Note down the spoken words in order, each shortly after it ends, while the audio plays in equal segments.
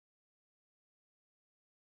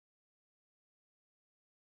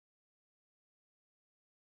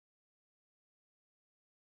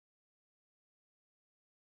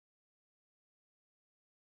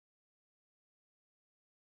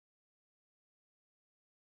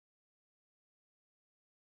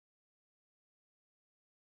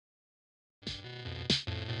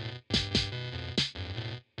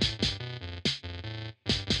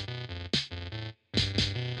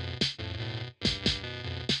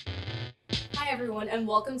Hi everyone, and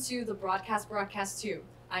welcome to the Broadcast 2.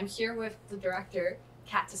 I'm here with the director,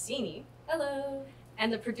 Kat Tassini. Hello.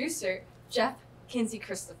 And the producer, Jeff Kinsey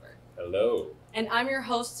Christopher. Hello. And I'm your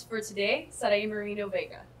host for today, Saraí Merino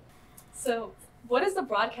Vega. So, what is the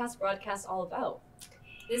Broadcast all about?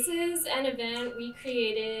 This is an event we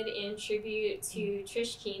created in tribute to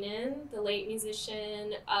Trish Keenan, the late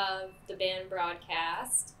musician of the band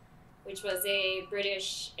Broadcast, which was a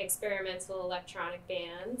British experimental electronic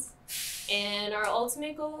band. And our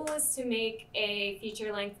ultimate goal was to make a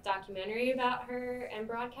feature-length documentary about her and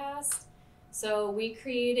Broadcast. So we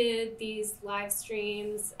created these live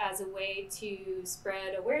streams as a way to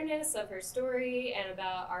spread awareness of her story and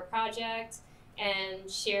about our project, and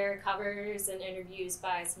share covers and interviews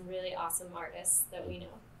by some really awesome artists that we know.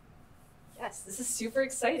 Yes, this is super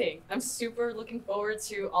exciting. I'm super looking forward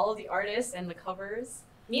to all of the artists and the covers.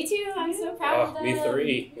 Me too, I'm so proud of them. Me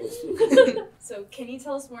three. So can you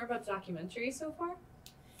tell us more about the documentary so far?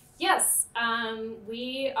 Yes,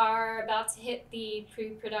 we are about to hit the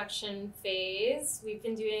pre-production phase. We've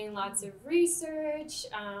been doing lots of research.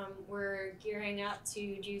 We're gearing up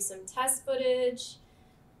to do some test footage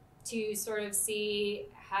to sort of see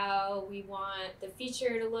how we want the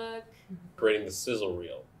feature to look. Creating the sizzle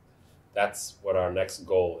reel. That's what our next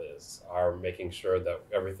goal is. Our making sure that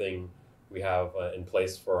everything we have in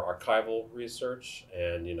place for archival research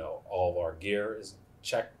and, all of our gear is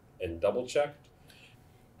checked and double checked.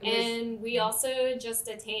 And we also just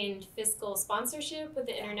attained fiscal sponsorship with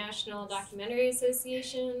the International Documentary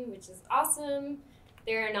Association, which is awesome.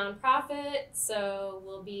 They're a nonprofit, so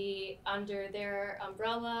we'll be under their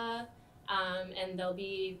umbrella, and they'll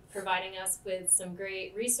be providing us with some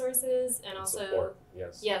great resources and also support.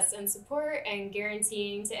 Yes, and support, and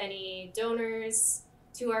guaranteeing to any donors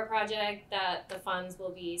to our project that the funds will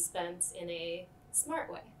be spent in a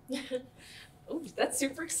smart way. Oh, that's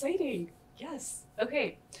super exciting. Yes.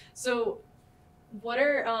 Okay. So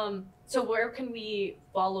where can we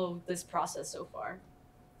follow this process so far?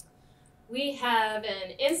 We have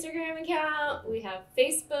an Instagram account, we have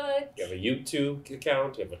Facebook. You have a YouTube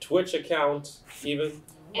account, you have a Twitch account, even.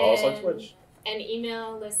 Also on Twitch. An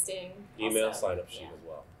email listing. Email also. sign-up sheet as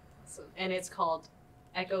well. So, and it's called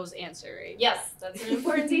Echo's Answer, right? Yes, that's an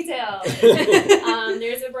important detail.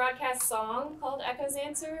 There's a Broadcast song called Echo's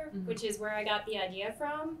Answer, which is where I got the idea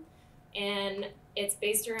from. And it's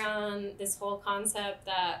based around this whole concept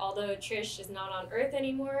that although Trish is not on Earth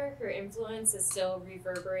anymore, her influence is still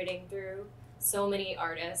reverberating through so many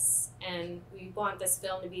artists. And we want this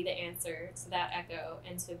film to be the answer to that echo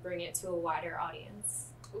and to bring it to a wider audience.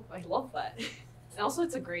 Ooh, I love that. And also,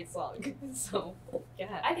 it's a great song. So,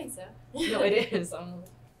 yeah. I think so. No, it is.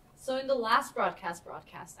 So in the last broadcast,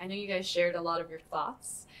 I know you guys shared a lot of your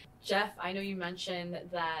thoughts. Jeff, I know you mentioned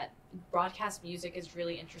that Broadcast music is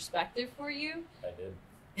really introspective for you. I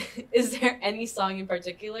did. Is there any song in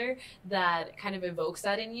particular that kind of evokes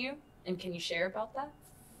that in you? And can you share about that?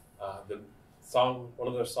 One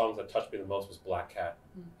of the songs that touched me the most was Black Cat,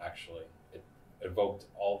 actually. It evoked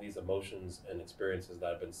all these emotions and experiences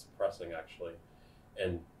that I've been suppressing, actually,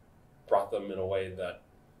 and brought them in a way that,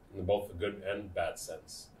 in both the good and bad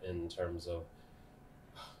sense, in terms of,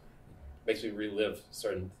 makes me relive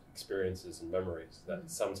certain experiences and memories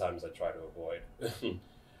that sometimes I try to avoid.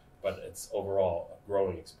 But it's overall a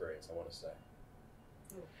growing experience, I want to say.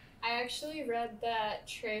 I actually read that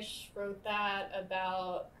Trish wrote that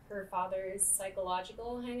about her father's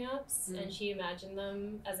psychological hang-ups, and she imagined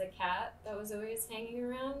them as a cat that was always hanging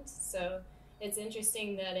around. So it's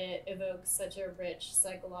interesting that it evokes such a rich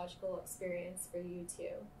psychological experience for you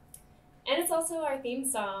too. And it's also our theme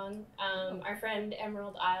song. Our friend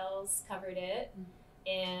Emerald Isles covered it,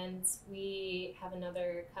 and we have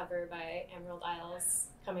another cover by Emerald Isles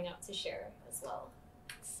coming up to share as well.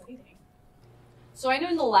 Exciting. So I know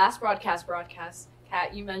in the last broadcast,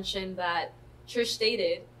 Kat, you mentioned that Trish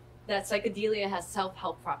stated that psychedelia has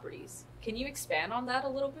self-help properties. Can you expand on that a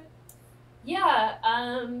little bit? Yeah,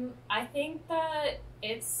 I think that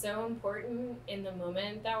it's so important in the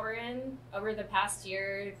moment that we're in. Over the past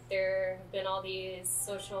year, there have been all these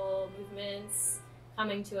social movements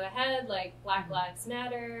coming to a head, like Black Lives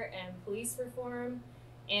Matter and police reform.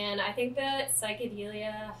 And I think that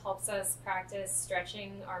psychedelia helps us practice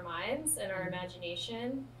stretching our minds and our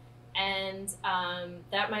imagination. And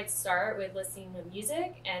that might start with listening to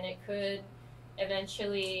music, and it could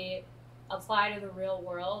eventually apply to the real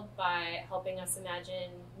world by helping us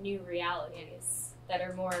imagine new realities that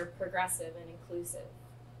are more progressive and inclusive.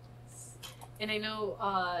 And I know,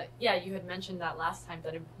 you had mentioned that last time,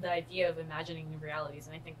 that the idea of imagining new realities,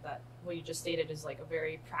 and I think that what you just stated is like a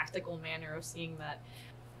very practical manner of seeing that.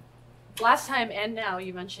 Last time and now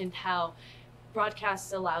you mentioned how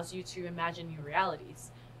broadcast allows you to imagine new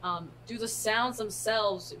realities. Do the sounds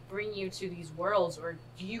themselves bring you to these worlds, or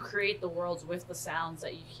do you create the worlds with the sounds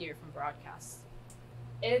that you hear from broadcasts?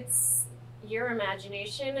 It's, your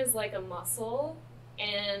imagination is like a muscle,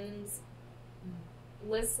 and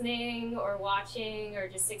listening or watching or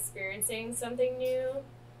just experiencing something new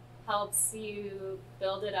helps you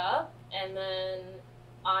build it up, and then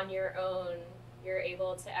on your own you're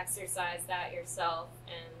able to exercise that yourself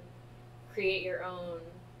and create your own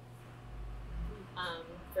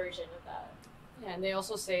version of that. Yeah, and they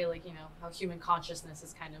also say, like, you know, how human consciousness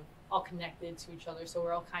is kind of all connected to each other, so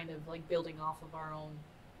we're all kind of like building off of our own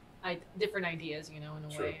different ideas, you know, in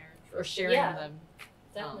a way, or sharing them.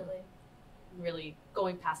 Definitely. Really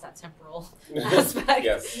going past that temporal aspect.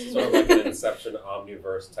 Yes, sort of like an Inception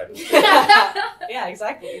Omniverse type of thing. Yeah,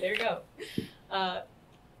 exactly. There you go.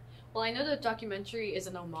 Well, I know the documentary is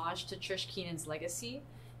an homage to Trish Keenan's legacy.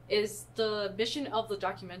 Is the mission of the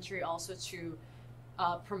documentary also to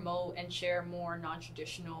promote and share more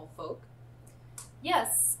non-traditional folk?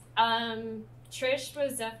 Yes. Trish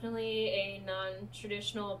was definitely a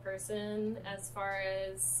non-traditional person as far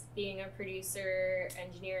as being a producer,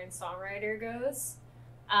 engineer, and songwriter goes.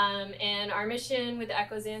 And our mission with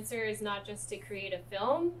Echo's Answer is not just to create a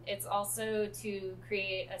film, it's also to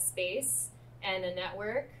create a space and a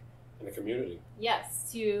network. In a community. Yes,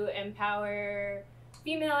 to empower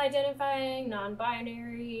female identifying,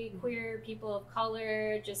 non-binary, queer, people of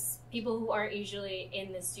color, just people who aren't usually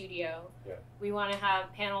in the studio. Yeah. We want to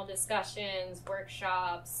have panel discussions,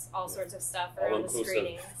 workshops, all sorts of stuff around the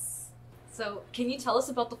screenings. So can you tell us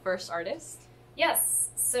about the first artist? Yes,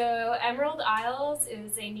 so Emerald Isles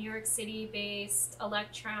is a New York City-based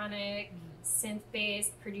electronic,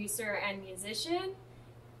 synth-based producer and musician.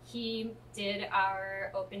 He did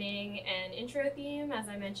our opening and intro theme, as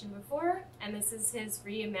I mentioned before, and this is his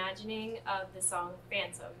reimagining of the song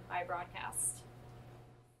Phantom by Broadcast.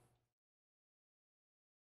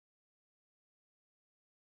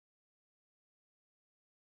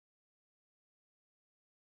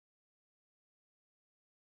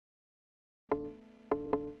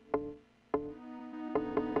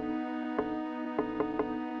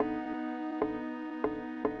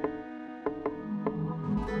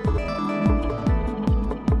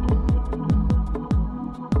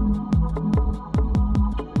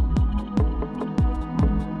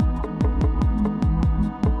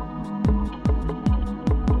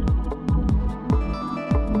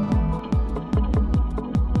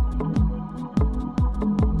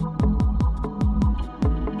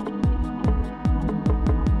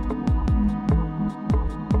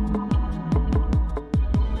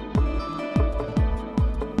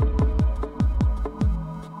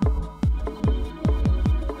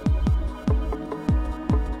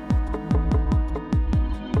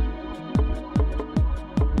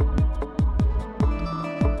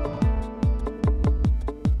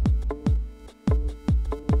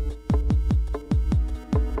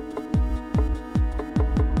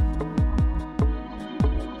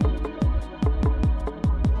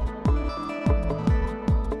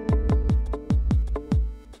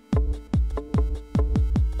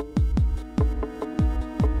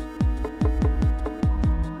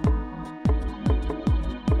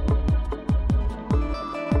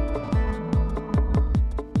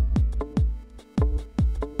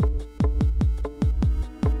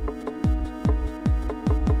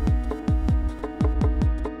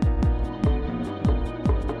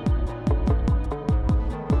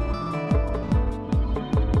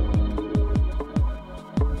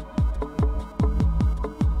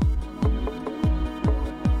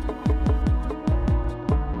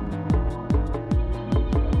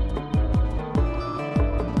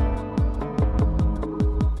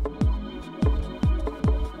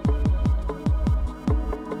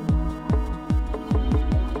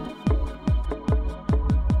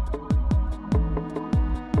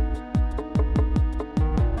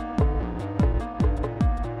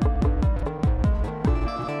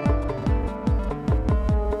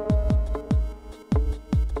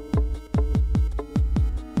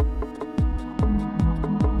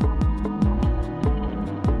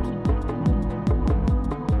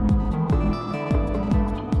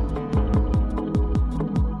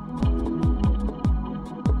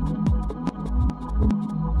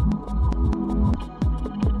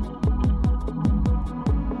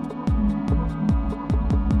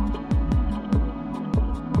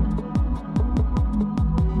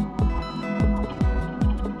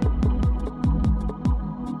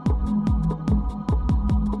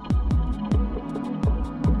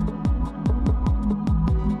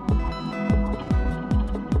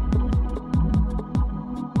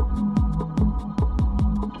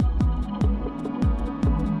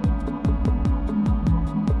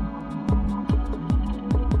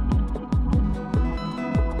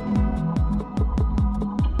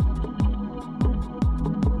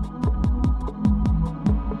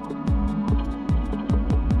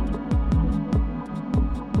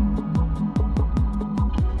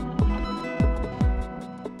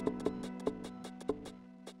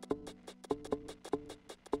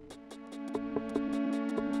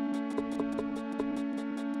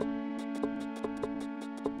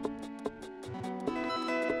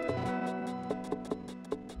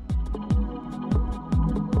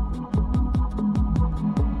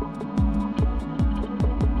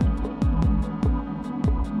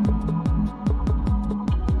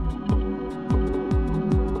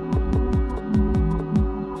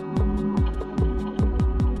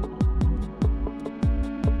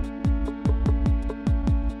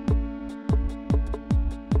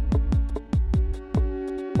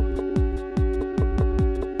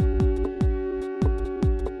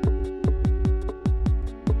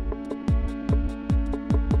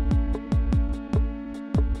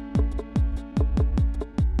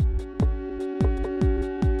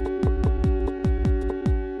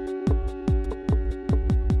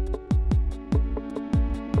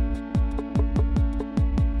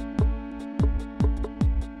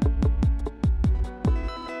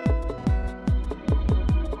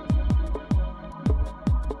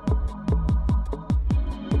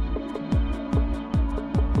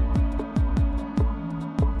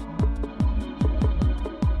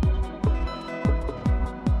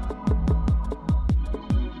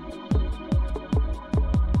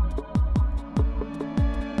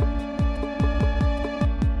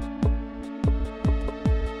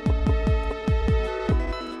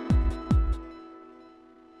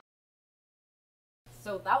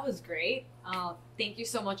 that was great. Thank you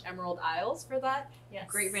so much, Emerald Isles, for that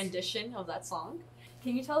great rendition of that song.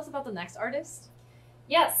 Can you tell us about the next artist?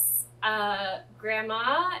 Yes.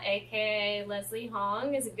 Grandma, aka Leslie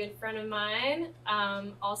Hong, is a good friend of mine.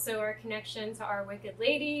 Also our connection to Our Wicked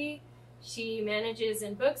Lady. She manages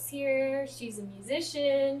and books here. She's a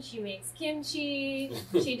musician. She makes kimchi.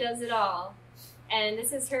 She does it all. And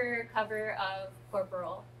this is her cover of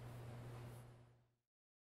Corporal.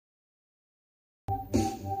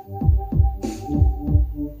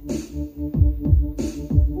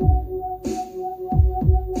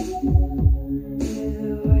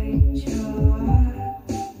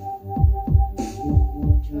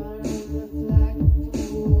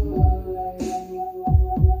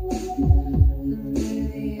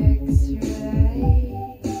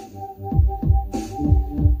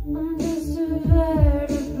 I'm just a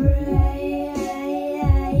vertebrae.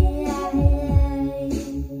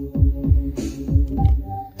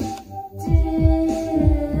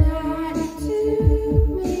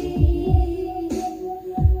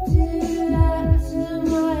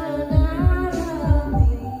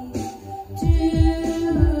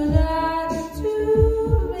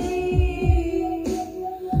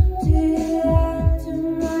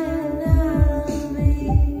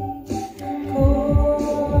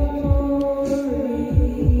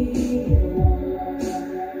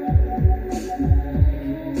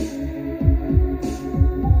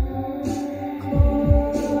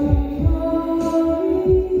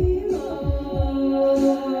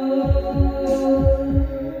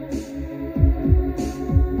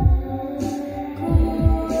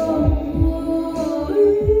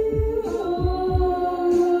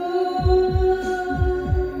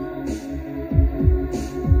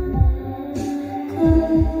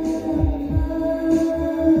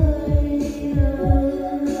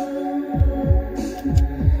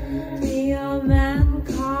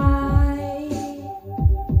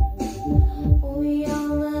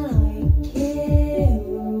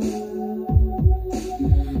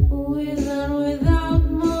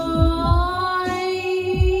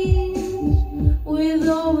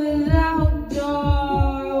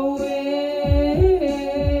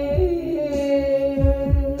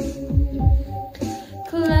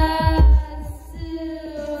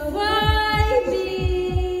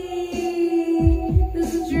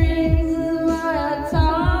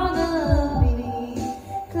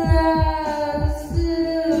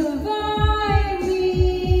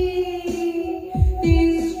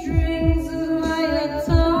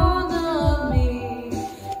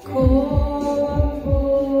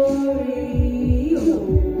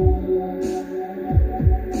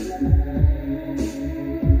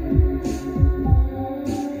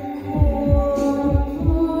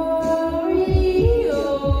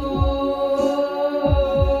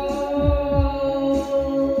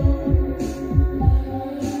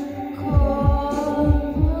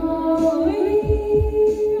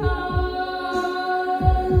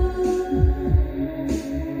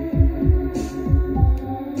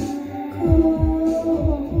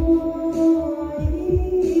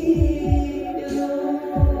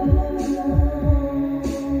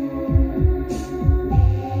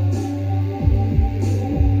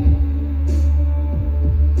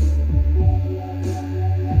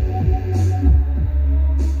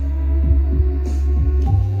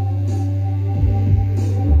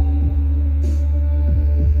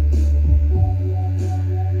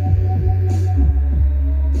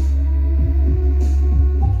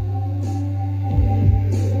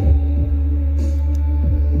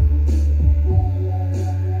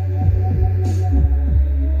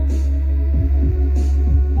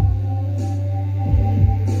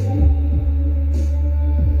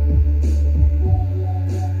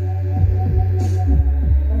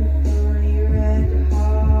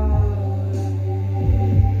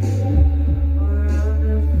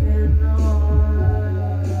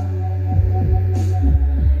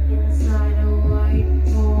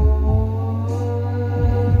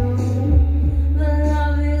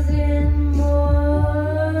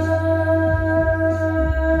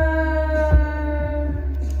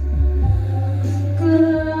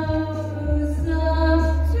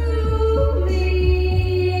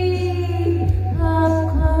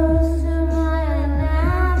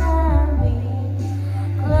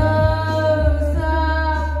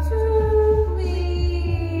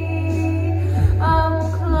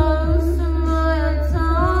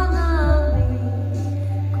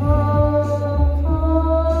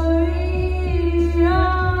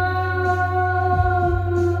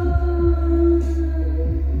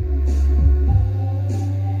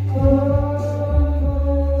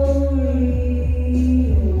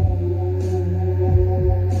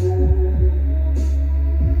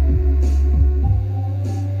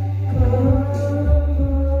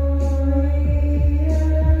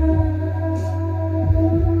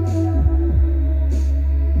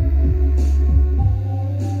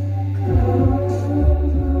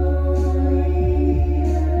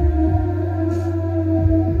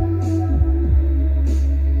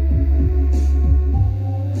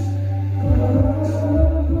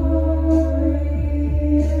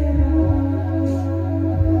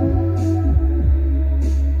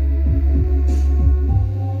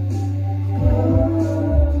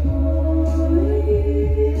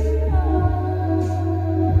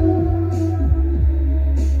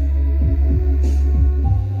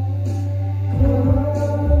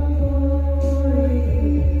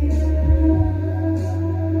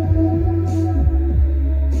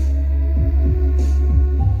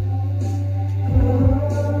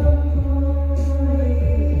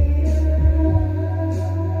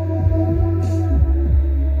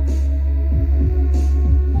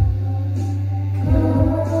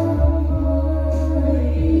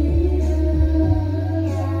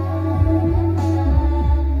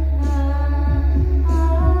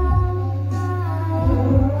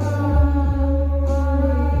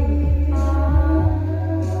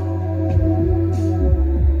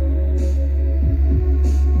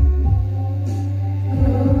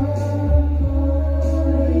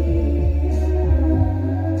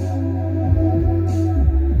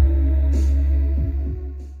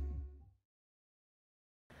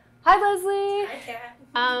 Hi, Leslie. Hi,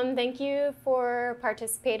 Kat. Thank you for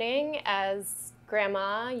participating as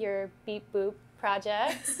Grandma, your Beep Boop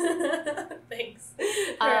project. Thanks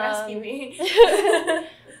for asking me.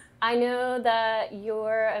 I know that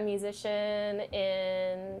you're a musician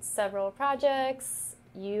in several projects.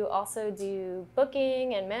 You also do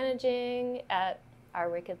booking and managing at Our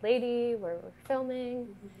Wicked Lady, where we're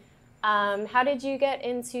filming. How did you get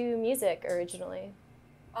into music originally?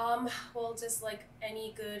 Well, just like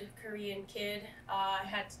any good Korean kid, I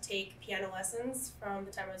had to take piano lessons from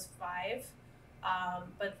the time I was 5.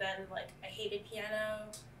 But then, like, I hated piano,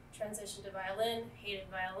 transitioned to violin, hated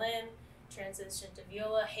violin, transitioned to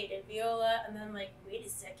viola, hated viola, and then, like, wait a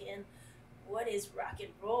second, what is rock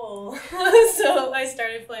and roll? So I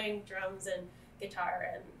started playing drums and guitar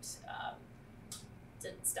and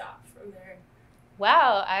didn't stop from there.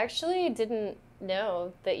 Wow, I actually didn't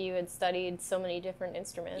know that you had studied so many different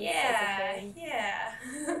instruments. Yeah.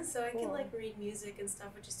 So I can like read music and stuff,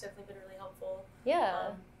 which has definitely been really helpful. Yeah.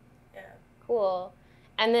 Yeah. Cool.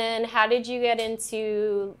 And then how did you get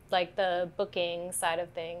into like the booking side of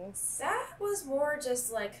things? That was more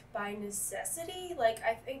just like by necessity. Like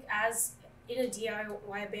I think as in a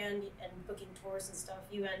DIY band and booking tours and stuff,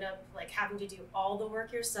 you end up like having to do all the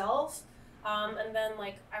work yourself. And then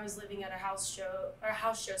like I was living at a house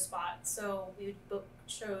show spot, so we would book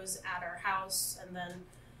shows at our house. And then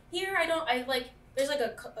here there's like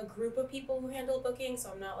a group of people who handle booking, so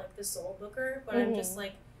I'm not like the sole booker, but I'm just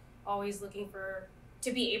like always looking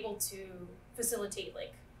to be able to facilitate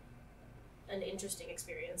like an interesting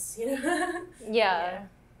experience, you know? Yeah.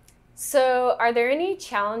 So are there any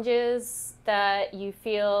challenges that you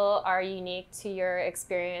feel are unique to your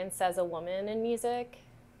experience as a woman in music?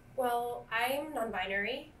 Well, I'm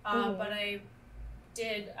non-binary, but I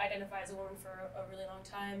did identify as a woman for a really long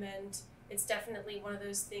time, and it's definitely one of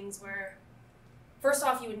those things where, first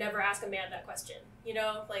off, you would never ask a man that question, you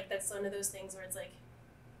know? Like, that's one of those things where it's like,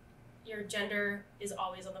 your gender is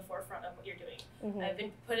always on the forefront of what you're doing. I've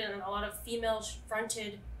been put in a lot of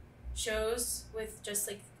female-fronted shows with just,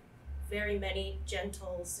 like, very many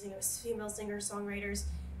gentle female singer-songwriters.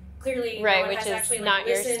 Clearly, right, no one which has is actually, like, not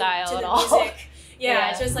your listened style to at the all. Music.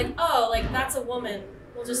 Yeah, it's just like, oh, like, that's a woman.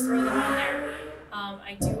 We'll just throw them on there.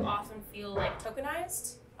 I do often feel, like,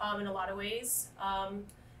 tokenized in a lot of ways.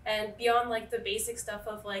 And beyond, like, the basic stuff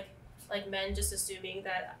of, like men just assuming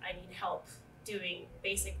that I need help doing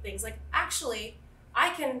basic things. Like, actually,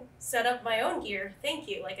 I can set up my own gear. Thank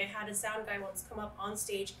you. Like, I had a sound guy once come up on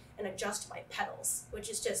stage and adjust my pedals, which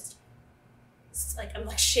is just... like I'm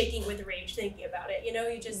like shaking with rage thinking about it, you know.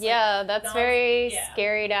 You just that's very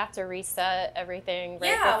scary to have to reset everything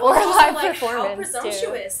right before well, live like, performance. how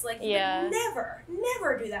presumptuous! Too. Like you would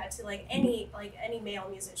never do that to like any male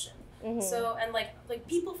musician. So and like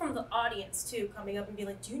people from the audience too coming up and being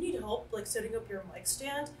like, "Do you need help like setting up your mic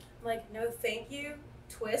stand?" I'm like, "No, thank you."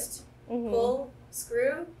 Twist, pull,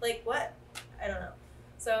 screw, like what? I don't know.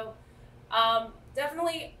 So.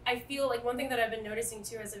 Definitely, I feel like one thing that I've been noticing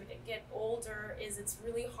too as I get older is it's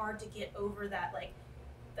really hard to get over that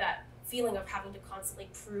that feeling of having to constantly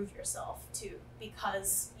prove yourself too,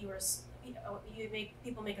 because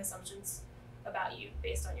people make assumptions about you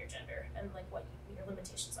based on your gender and like what your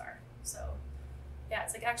limitations are. So yeah,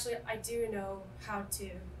 it's like actually I do know how to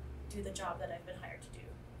do the job that I've been hired to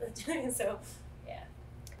do. So yeah.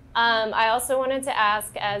 I also wanted to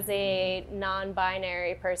ask, as a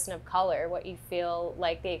non-binary person of color, what you feel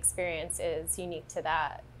like the experience is unique to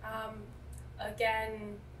that.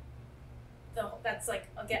 Again, that's like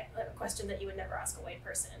a question that you would never ask a white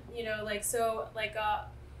person. You know, like so, like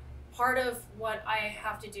part of what I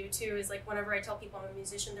have to do too is like whenever I tell people I'm a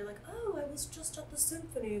musician, they're like, "Oh, I was just at the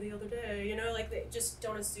symphony the other day." You know, like they just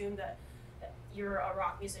don't assume that you're a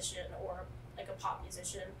rock musician or like a pop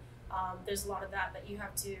musician. There's a lot of that you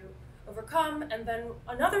have to overcome. And then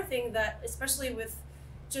another thing that, especially with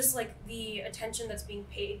just like the attention that's being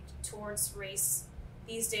paid towards race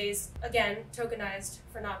these days, again, tokenized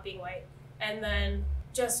for not being white, and then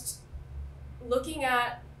just looking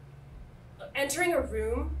at entering a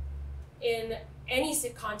room in any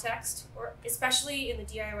context, or especially in the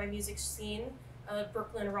DIY music scene,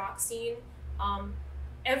 Brooklyn rock scene,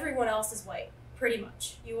 everyone else is white, pretty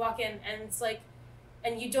much. You walk in and it's like,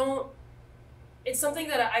 and you don't, it's something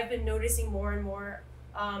that I've been noticing more and more,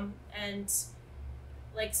 and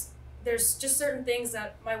like there's just certain things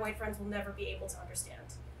that my white friends will never be able to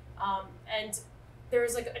understand. And there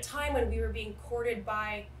was like a time when we were being courted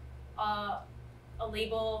by a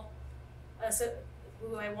label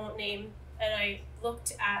who I won't name, and I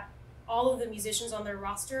looked at all of the musicians on their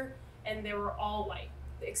roster and they were all white,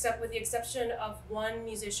 with the exception of one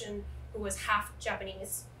musician who was half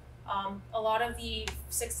Japanese. a lot of the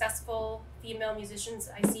successful female musicians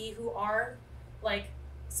I see who are like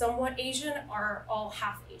somewhat Asian are all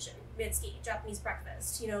half Asian. Mitski, Japanese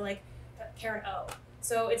Breakfast, you know, like Karen O.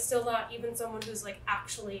 So it's still not even someone who's like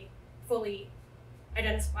actually fully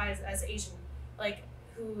identifies as Asian, like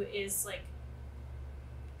who is like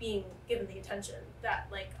being given the attention that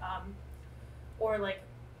like or like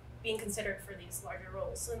being considered for these larger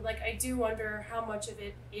roles. And like I do wonder how much of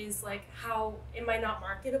it is like how am I not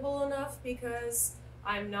marketable enough because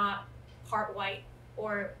I'm not part white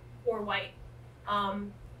or white,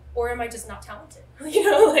 or am I just not talented? You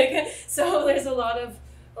know, like so there's a lot of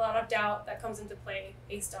doubt that comes into play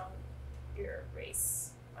based on your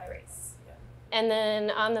race, my race. Yeah. And then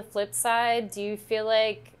on the flip side, do you feel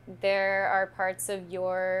like there are parts of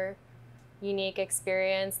your unique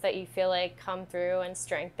experience that you feel like come through and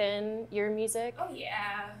strengthen your music? Oh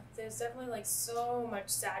yeah, there's definitely like so much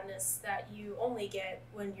sadness that you only get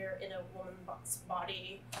when you're in a woman's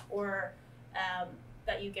body, or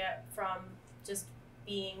that you get from just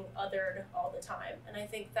being othered all the time. And I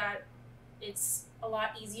think that it's a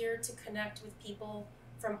lot easier to connect with people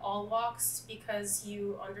from all walks because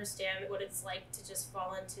you understand what it's like to just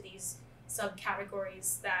fall into these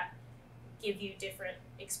subcategories that give you different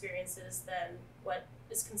experiences than what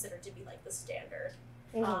is considered to be like the standard.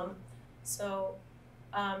 Mm-hmm.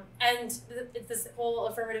 And it's this whole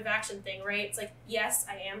affirmative action thing, right? It's like, yes,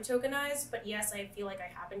 I am tokenized, but yes, I feel like I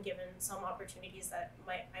have been given some opportunities that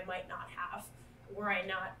I might not have were I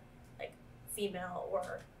not like female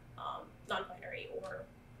or non-binary or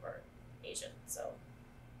Asian.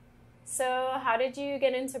 So how did you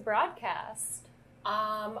get into broadcast?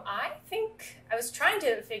 I think I was trying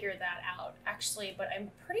to figure that out actually, but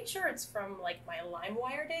I'm pretty sure it's from like my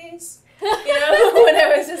LimeWire days. You know, when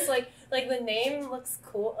I was just like the name looks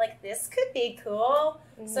cool, like this could be cool.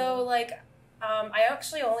 Mm-hmm. So like, I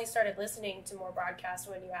actually only started listening to more broadcast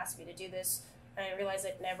when you asked me to do this, and I realized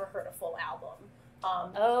I'd never heard a full album. I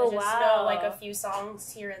just know like a few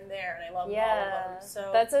songs here and there, and I love all of them.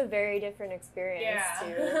 So that's a very different experience yeah.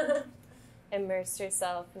 to immerse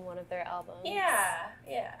yourself in one of their albums. Yeah.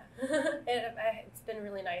 It's been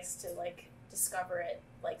really nice to like discover it,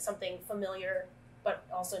 like something familiar but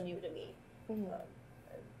also new to me. Mm-hmm.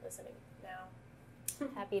 And listening now.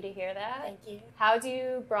 Happy to hear that. Thank you. How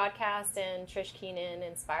do broadcast and Trish Keenan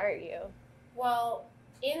inspire you? Well,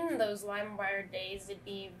 in those LimeWire days, it'd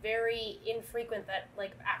be very infrequent that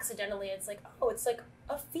like accidentally it's like, oh, it's like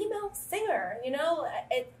a female singer, you know?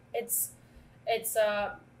 It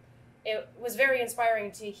was very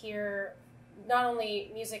inspiring to hear not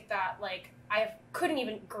only music that like I couldn't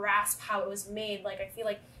even grasp how it was made. Like I feel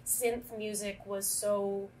like synth music was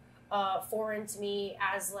so foreign to me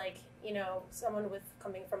as like, you know, someone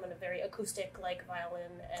coming from a very acoustic like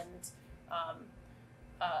violin and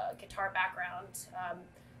guitar background.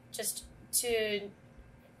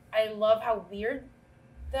 I love how weird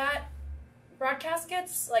that broadcast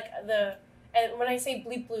gets. Like and when I say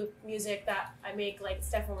bleep bloop music that I make, like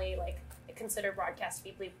it's definitely like I consider broadcast to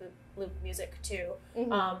be bleep bloop music too.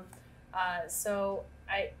 Mm-hmm. So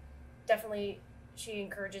I definitely, she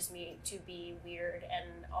encourages me to be weird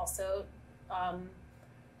and also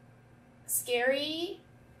scary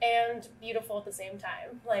and beautiful at the same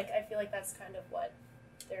time. Like I feel like that's kind of what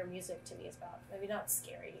their music to me is about. Maybe not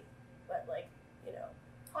scary, but like, you know,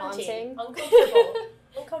 haunting.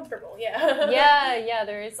 Uncomfortable, yeah. Yeah,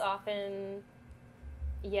 there is often,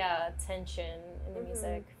 tension in the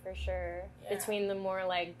music, for sure. Yeah. Between the more,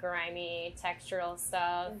 like, grimy, textural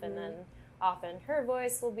stuff, and then often her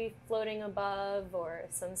voice will be floating above, or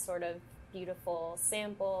some sort of beautiful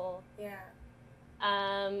sample. Yeah.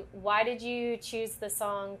 Why did you choose the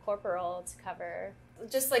song Corporal to cover?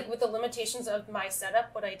 Just, like, with the limitations of my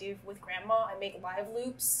setup, what I do with Grandma, I make live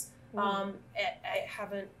loops. I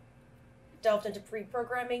haven't delved into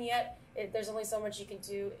pre-programming yet. There's only so much you can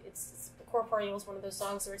do. Corporeal is one of those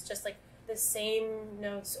songs where it's just like the same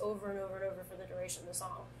notes over and over and over for the duration of the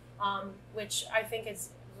song, which I think is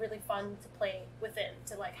really fun to play within,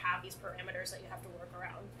 to like have these parameters that you have to work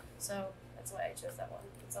around. So that's why I chose that one.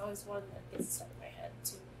 It's always one that gets stuck in my head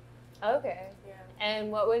too. Okay. Yeah.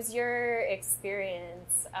 And what was your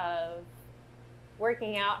experience of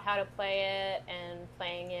working out how to play it and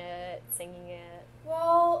playing it, singing it?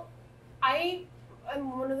 Well, I'm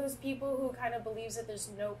one of those people who kind of believes that there's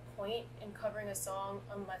no point in covering a song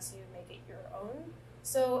unless you make it your own.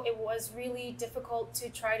 So it was really difficult to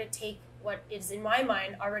try to take what is, in my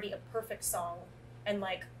mind, already a perfect song and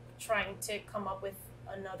like trying to come up with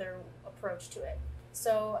another approach to it.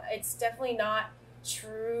 So it's definitely not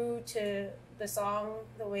true to the song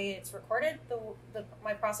the way it's recorded.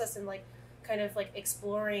 My process in like kind of like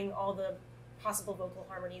exploring all the possible vocal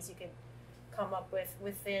harmonies you could come up with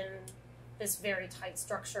within this very tight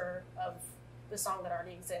structure of the song that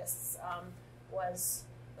already exists was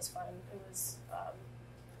fun. It was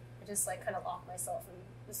I just like kind of locked myself in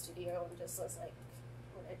the studio and just was like,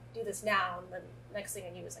 I'm gonna do this now, and then next thing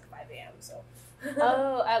I knew it was like 5 a.m. So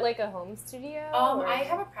Oh, at like a home studio? I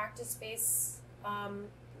have a practice space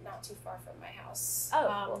not too far from my house.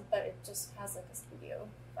 Cool. But it just has like a studio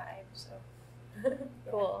vibe. So yeah.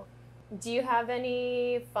 Cool. Do you have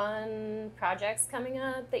any fun projects coming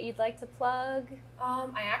up that you'd like to plug?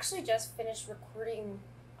 I actually just finished recording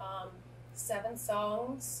 7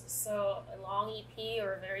 songs, so a long EP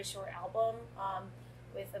or a very short album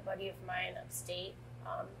with a buddy of mine upstate,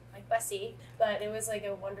 like Bessie. But it was like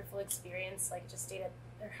a wonderful experience. Like just stayed at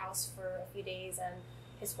their house for a few days, and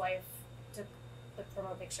his wife took the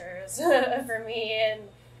promo pictures for me,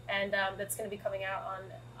 and that's going to be coming out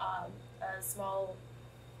on a small,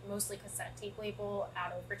 mostly cassette tape label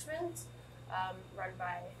out of Richmond, run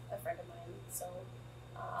by a friend of mine. So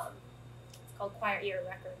it's called Quiet Ear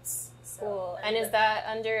Records. So, Cool. And is that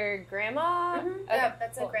under Grandma? Mm-hmm. Okay, Yeah,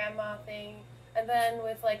 that's cool. a grandma thing. And then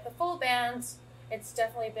with like the full band, it's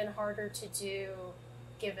definitely been harder to do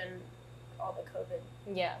given all the COVID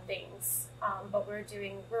Yeah. things. But we're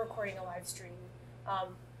recording a live stream,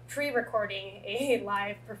 pre-recording a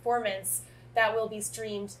live performance that will be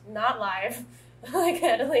streamed not live, like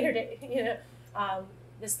at a later date,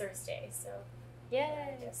 this Thursday. So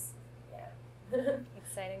Yay. yeah.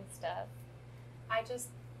 Exciting stuff. I just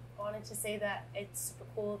wanted to say that it's super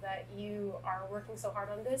cool that you are working so hard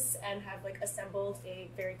on this and have like assembled a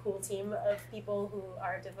very cool team of people who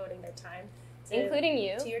are devoting their time Including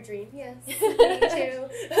you. to your dream. Yes, me too.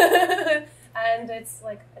 And it's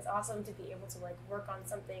awesome to be able to like work on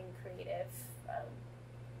something creative,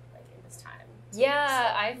 like in this time.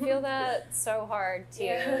 Yeah, I feel that so hard too.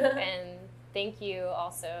 Yeah. And thank you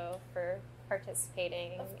also for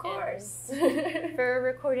participating. Of course. And for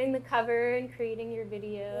recording the cover and creating your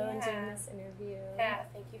video and doing Yeah. this interview. Yeah,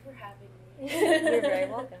 thank you for having me. You're very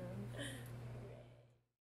welcome.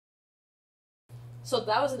 So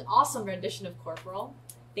that was an awesome rendition of Corporal.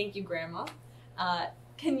 Thank you, Grandma.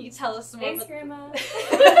 Can you tell us more Thanks, about... Grandma.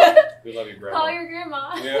 We love you, Grandma. Call your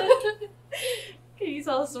grandma. Yeah. Can you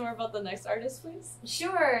tell us more about the next artist, please?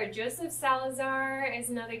 Sure. Joseph Salazar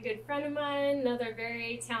is another good friend of mine, another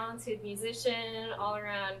very talented musician, all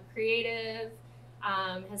around creative,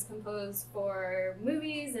 has composed for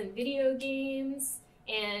movies and video games,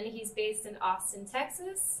 and he's based in Austin,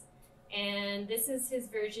 Texas. And this is his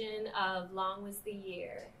version of Long Was the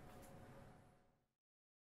Year.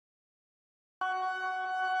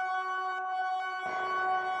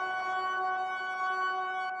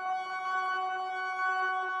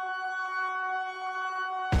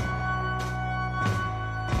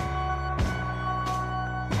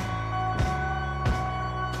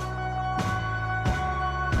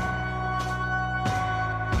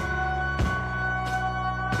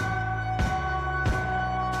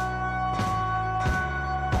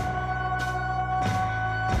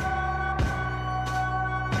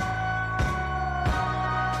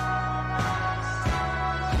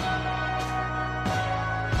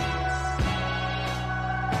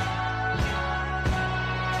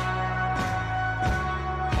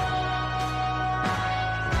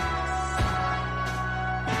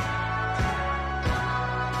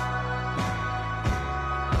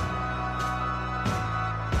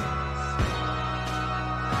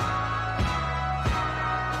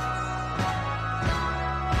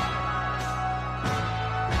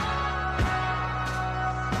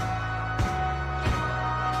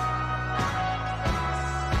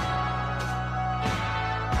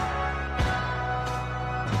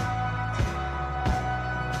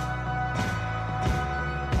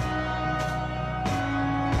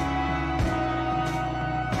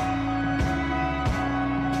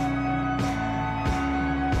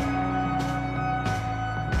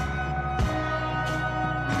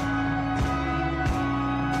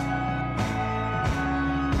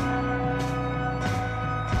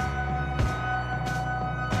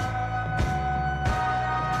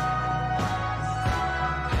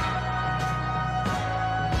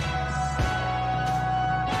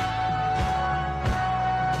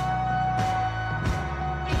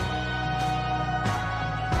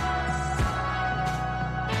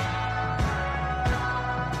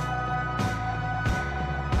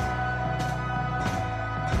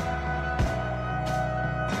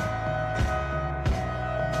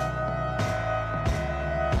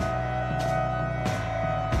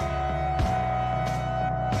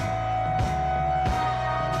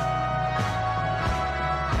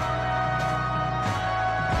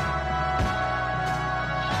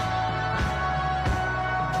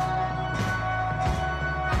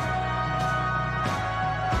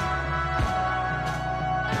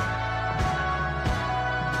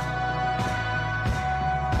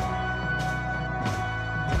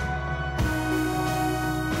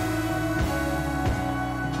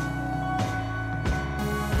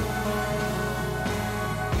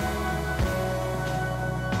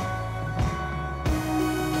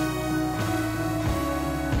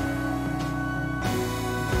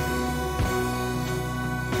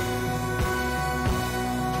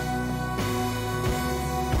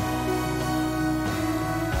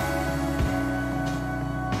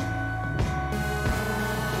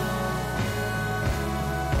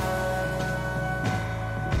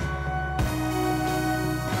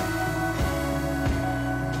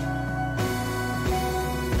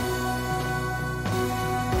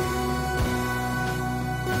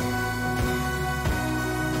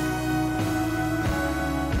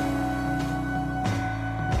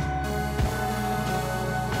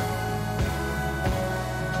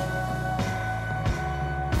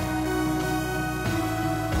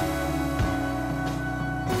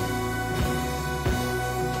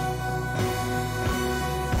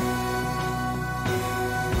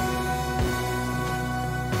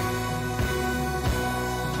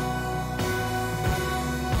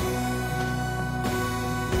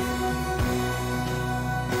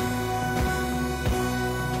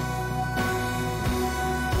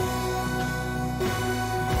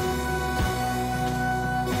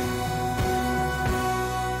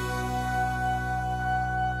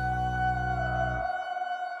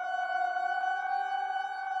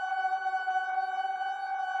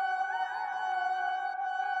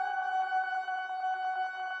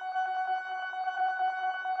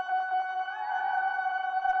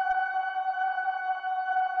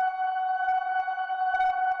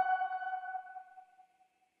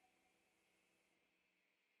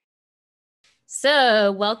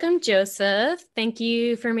 So, welcome, Joseph. Thank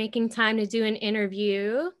you for making time to do an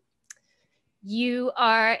interview. You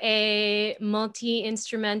are a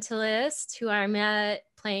multi-instrumentalist who I met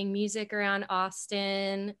playing music around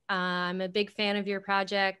Austin. I'm a big fan of your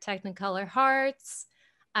project, Technicolor Hearts.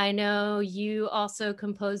 I know you also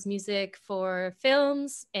compose music for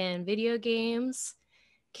films and video games.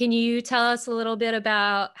 Can you tell us a little bit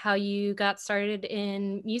about how you got started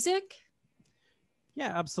in music?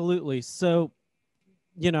 Yeah, absolutely. So,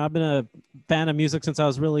 I've been a fan of music since I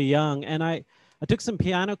was really young, and I took some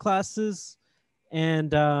piano classes,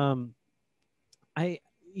 and I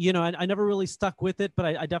never really stuck with it, but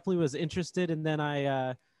I definitely was interested. And then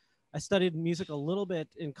I studied music a little bit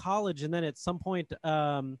in college, and then at some point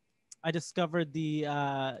I discovered the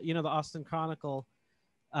the Austin Chronicle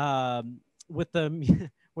with the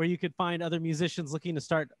where you could find other musicians looking to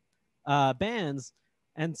start bands,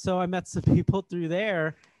 and so I met some people through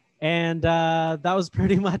there. And that was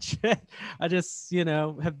pretty much it. I just,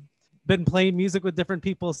 have been playing music with different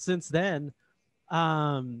people since then.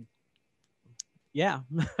 Yeah,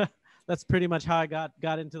 that's pretty much how I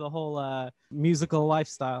got into the whole musical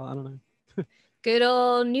lifestyle. I don't know. Good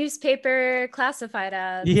old newspaper classified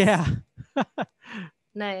ads. Yeah.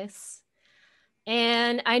 Nice.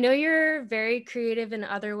 And I know you're very creative in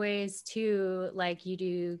other ways too, like you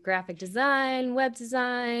do graphic design, web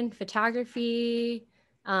design, photography,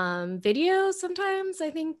 video sometimes,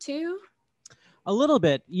 I think too. A little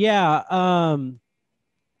bit. Yeah. I've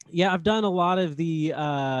done a lot of the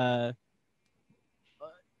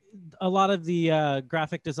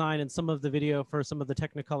graphic design and some of the video for some of the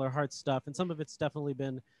Technicolor Heart stuff, and some of it's definitely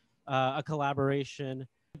been a collaboration.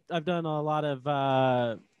 I've done a lot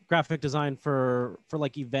of graphic design for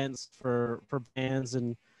like events for bands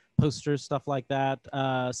and posters, stuff like that.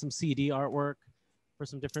 Some CD artwork for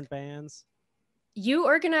some different bands. You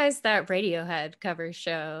organized that Radiohead cover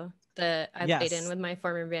show that I Yes. played in with my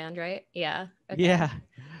former band, right? Yeah. Okay. Yeah.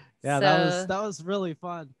 So, that was really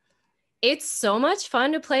fun. It's so much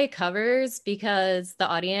fun to play covers because the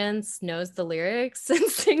audience knows the lyrics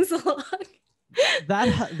and sings along.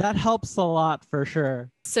 That helps a lot for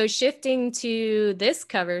sure. So shifting to this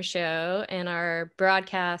cover show and our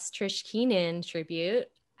broadcast Trish Keenan tribute,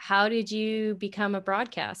 how did you become a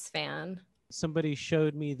broadcast fan? Somebody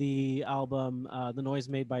showed me the album The Noise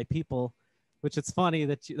Made by People, which it's funny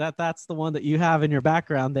that that's the one that you have in your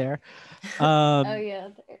background there. Oh yeah,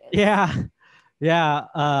 there it is. Yeah.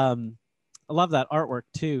 I love that artwork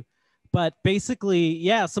too. But basically,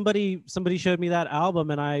 yeah, somebody showed me that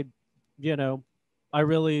album, and I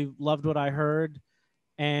really loved what I heard,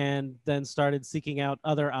 and then started seeking out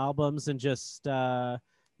other albums and just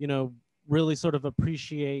really sort of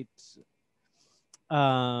appreciate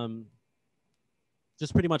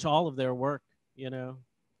just pretty much all of their work,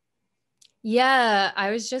 Yeah, I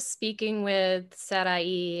was just speaking with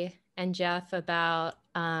Saraí and Jeff about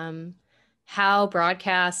how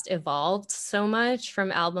broadcast evolved so much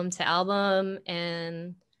from album to album,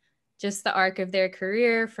 and just the arc of their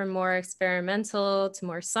career from more experimental to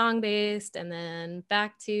more song-based, and then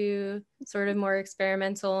back to sort of more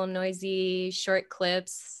experimental, noisy, short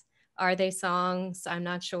clips. Are they songs? I'm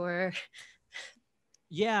not sure.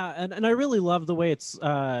 Yeah, and I really love the way it's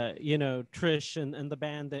Trish and the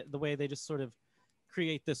band, the way they just sort of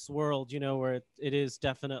create this world, where it is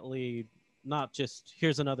definitely not just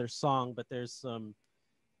here's another song, but there's some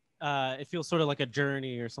it feels sort of like a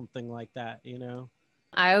journey or something like that,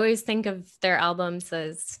 I always think of their albums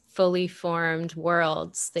as fully formed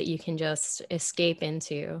worlds that you can just escape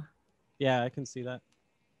into. Yeah, I can see that.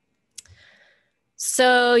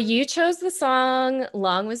 So you chose the song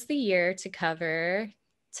Long Was the Year to cover.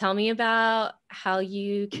 Tell me about how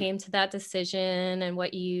you came to that decision and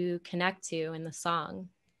what you connect to in the song.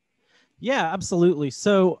 Yeah, absolutely.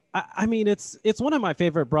 So, I mean, it's one of my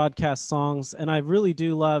favorite broadcast songs, and I really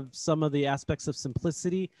do love some of the aspects of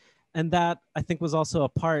simplicity. And that, I think, was also a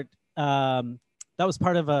part, that was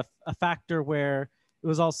part of a factor where it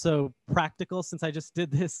was also practical, since I just did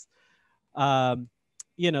this,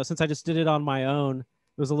 since I just did it on my own,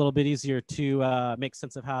 it was a little bit easier to make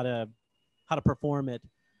sense of how to perform it.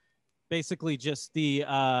 Basically, just the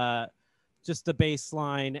bass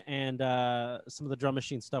line and some of the drum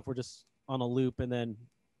machine stuff were just on a loop, and then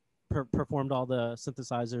performed all the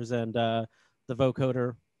synthesizers and the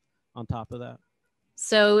vocoder on top of that.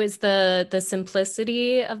 So is the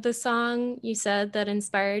simplicity of the song, you said, that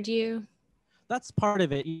inspired you? That's part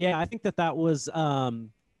of it. Yeah, I think that was,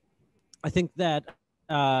 I think that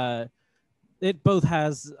it both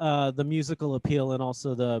has the musical appeal and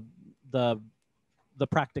also the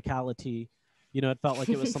practicality. It felt like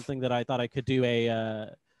it was something that I thought I could do a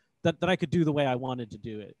that I could do the way I wanted to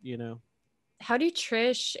do it, you know. How do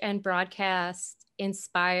Trish and broadcast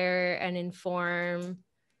inspire and inform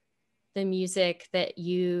the music that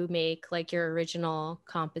you make, like your original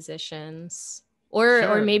compositions,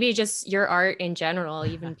 or maybe just your art in general,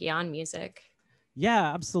 even beyond music?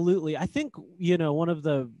 Yeah, absolutely. I think, you know, one of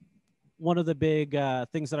the big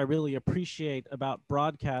things that I really appreciate about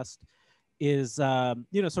broadcast is,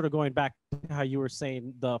 you know, sort of going back to how you were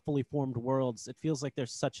saying the fully formed worlds. It feels like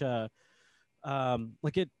there's such a,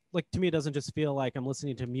 like to me, it doesn't just feel like I'm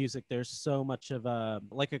listening to music. There's so much of a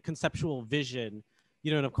conceptual vision,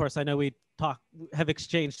 you know. And of course, I know we have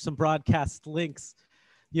exchanged some broadcast links,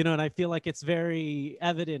 you know, and I feel like it's very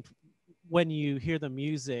evident when you hear the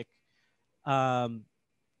music. And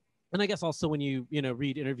I guess also when you know,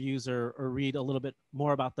 read interviews or read a little bit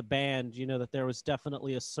more about the band, you know, that there was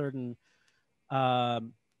definitely a certain,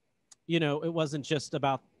 you know, it wasn't just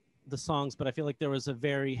about the songs, but I feel like there was a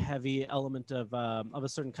very heavy element of a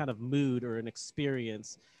certain kind of mood or an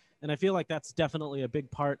experience. And I feel like that's definitely a big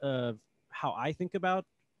part of how I think about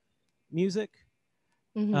music.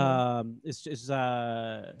 It's just,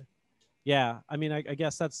 yeah, I mean, I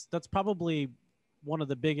guess that's probably one of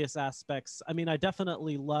the biggest aspects. I mean, I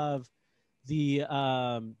definitely love the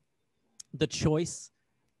choice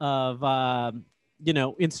of, you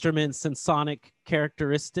know, instruments and sonic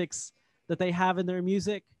characteristics that they have in their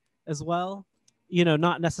music as well. You know,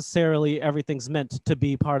 not necessarily everything's meant to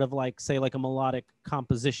be part of, like, say, like a melodic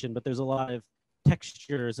composition, but there's a lot of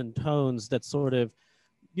textures and tones that sort of,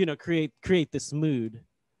 you know, create this mood,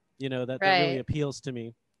 you know, that really appeals to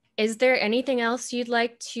me. Is there anything else you'd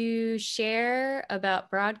like to share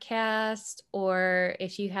about broadcast, or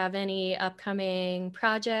if you have any upcoming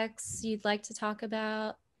projects you'd like to talk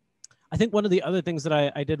about? I think one of the other things that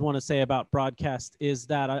I did want to say about broadcast is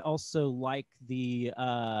that I also like the,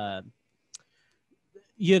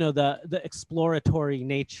 you know, the exploratory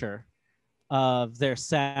nature of their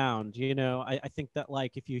sound. You know, I think that,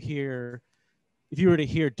 like, if you were to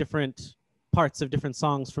hear different parts of different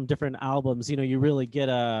songs from different albums, you know, you really get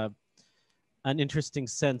an interesting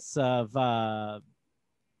sense of the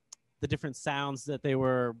different sounds that they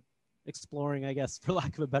were exploring, I guess, for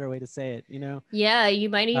lack of a better way to say it, you know? Yeah, you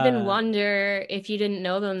might even wonder, if you didn't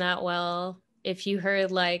know them that well, if you heard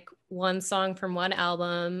like one song from one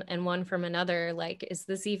album and one from another, like, is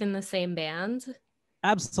this even the same band?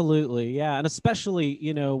 Absolutely, yeah. And especially,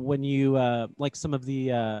 you know, when you like some of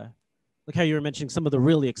the like how you were mentioning some of the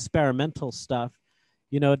really experimental stuff,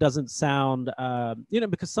 you know, it doesn't sound, you know,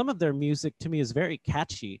 because some of their music to me is very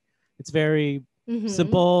catchy. It's very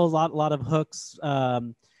simple, a lot of hooks.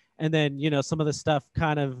 And then, you know, some of the stuff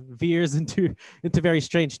kind of veers into very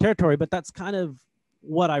strange territory, but that's kind of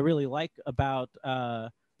what I really like about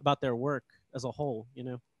their work as a whole, you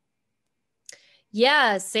know?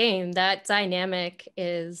 Yeah, same. That dynamic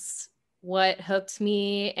is what hooked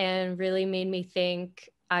me and really made me think,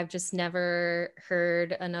 I've just never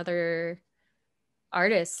heard another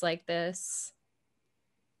artist like this.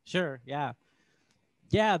 Sure. Yeah.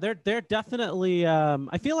 Yeah. They're definitely,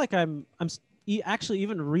 I feel like I'm actually,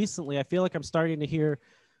 even recently, I feel like I'm starting to hear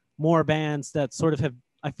more bands that sort of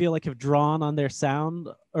I feel like have drawn on their sound,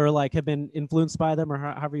 or like have been influenced by them, or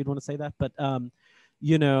however you'd want to say that. But,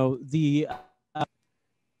 you know,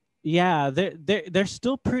 yeah, they're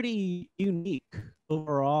still pretty unique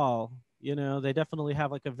overall. You know, they definitely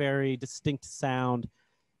have like a very distinct sound,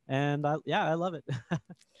 and I love it.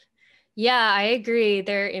 Yeah, I agree.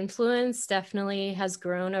 Their influence definitely has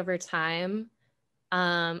grown over time.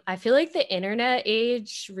 I feel like the internet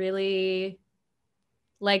age really,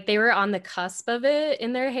 like, they were on the cusp of it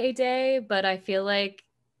in their heyday, but I feel like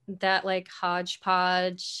that, like,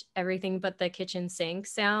 hodgepodge, everything but the kitchen sink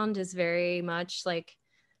sound is very much like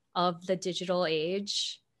of the digital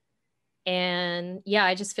age. And yeah,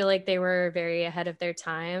 I just feel like they were very ahead of their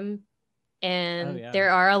time. And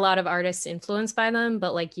there are a lot of artists influenced by them,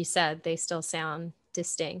 but like you said, they still sound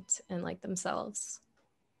distinct and like themselves.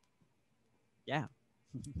 Yeah.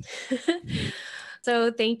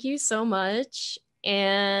 So thank you so much.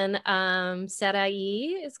 And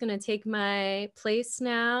Saraí is going to take my place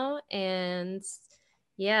now and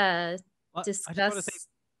discuss. I just want to say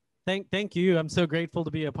thank you. I'm so grateful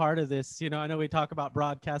to be a part of this. You know, I know we talk about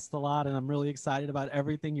broadcast a lot, and I'm really excited about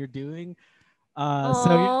everything you're doing.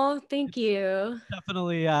 Thank you.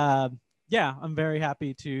 Definitely, I'm very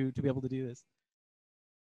happy to be able to do this.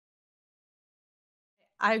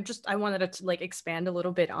 I wanted to like expand a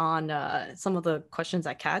little bit on some of the questions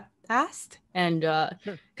that Kat asked, and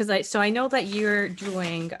because I know that you're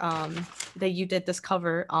doing that you did this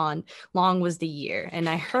cover on "Long Was the Year," and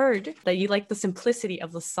I heard that you like the simplicity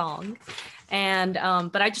of the song, And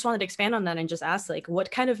but I just wanted to expand on that and just ask, like,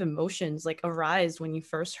 what kind of emotions like arise when you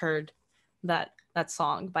first heard that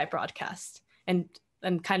song by Broadcast, and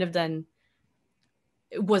kind of then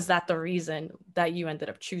was that the reason that you ended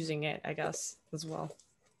up choosing it, I guess, as well?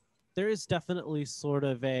 There is definitely sort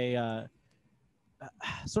of a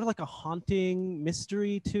sort of like a haunting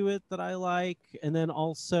mystery to it that I like, and then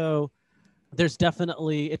also there's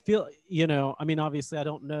definitely I mean, obviously I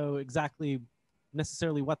don't know exactly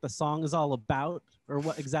necessarily what the song is all about or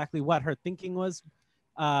what her thinking was,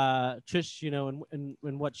 Trish,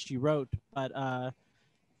 and what she wrote, but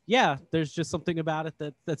yeah, there's just something about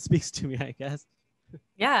it that speaks to me, I guess.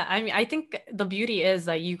 Yeah, I mean, I think the beauty is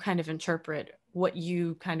that you kind of interpret what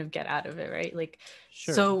you kind of get out of it, right? Like,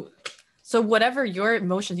 sure. So whatever your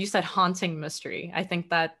emotions, you said haunting mystery. I think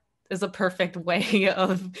that is a perfect way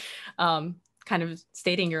of kind of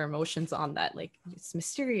stating your emotions on that. Like, it's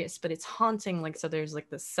mysterious, but it's haunting. Like, so there's like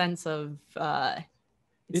this sense of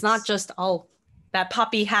it's not just all that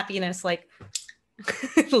poppy happiness, like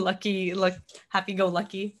lucky, like happy go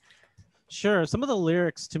lucky. Sure. Some of the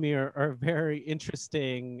lyrics to me are very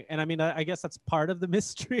interesting. And I mean, I guess that's part of the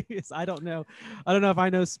mystery is I don't know if I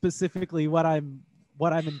know specifically what I'm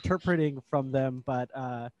interpreting from them, but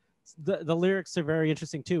the lyrics are very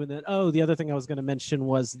interesting too. And then, the other thing I was going to mention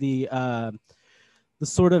was the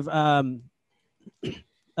sort of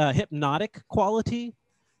hypnotic quality,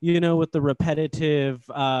 with the repetitive,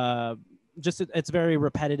 it's very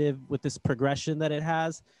repetitive with this progression that it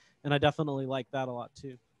has. And I definitely like that a lot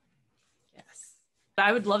too. Yes.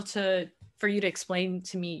 I would love for you to explain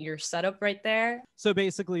to me your setup right there. So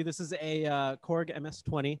basically this is a Korg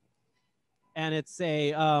MS-20, and it's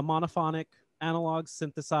a monophonic analog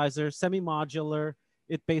synthesizer, semi-modular.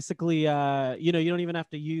 It basically, you don't even have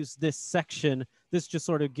to use this section. This just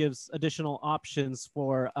sort of gives additional options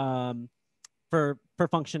for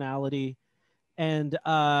functionality. And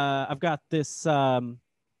I've got this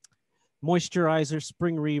moisturizer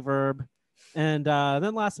spring reverb. And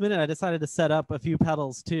then last minute, I decided to set up a few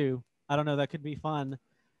pedals too. I don't know, that could be fun.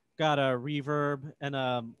 Got a reverb and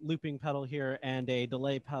a looping pedal here and a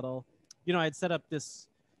delay pedal. I'd set up this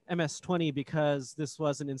MS-20 because this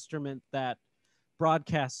was an instrument that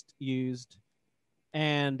Broadcast used.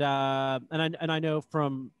 And I know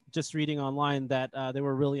from just reading online that they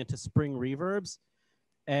were really into spring reverbs.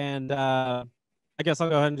 And I guess I'll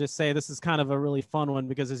go ahead and just say this is kind of a really fun one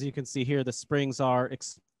because, as you can see here, the springs are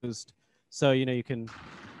exposed. So, you can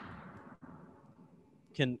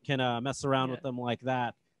mess around with them like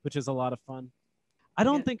that, which is a lot of fun. I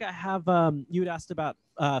don't think I have, you had asked about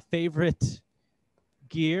favorite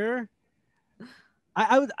gear.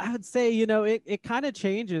 I would say, it kind of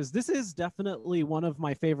changes. This is definitely one of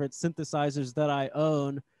my favorite synthesizers that I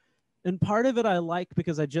own. And part of it I like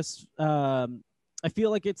because I just, I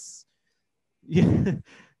feel like it's, I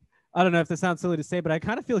don't know if this sounds silly to say, but I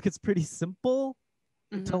kind of feel like it's pretty simple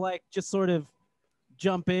to like just sort of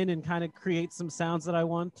jump in and kind of create some sounds that I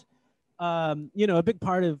want. A big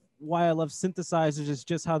part of why I love synthesizers is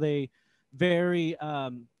just how they very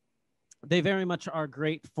much are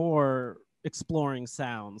great for exploring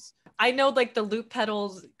sounds. I know, like the loop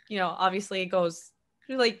pedals, obviously it goes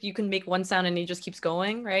like you can make one sound and it just keeps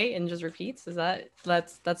going, right? And just repeats.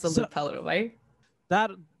 That's the loop pedal, right?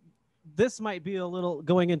 This might be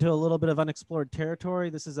going into a little bit of unexplored territory.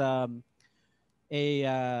 This is a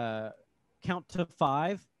count to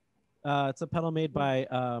 5. It's a pedal made by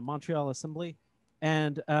Montreal Assembly,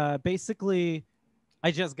 and basically I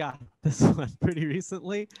just got this one pretty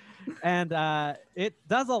recently, and it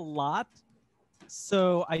does a lot.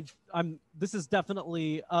 So this is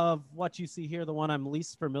definitely, of what you see here, the one I'm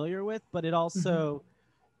least familiar with, but it also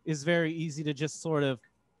is very easy to just sort of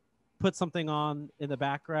put something on in the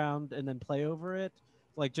background and then play over it,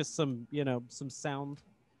 like just some sound.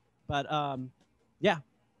 But yeah,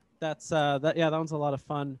 that's that one's a lot of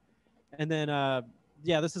fun. And then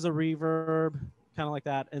this is a reverb, kind of like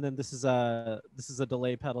that, and then this is a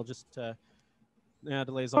delay pedal. Just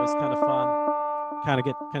delay is always kind of fun. Kind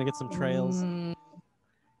of get some trails.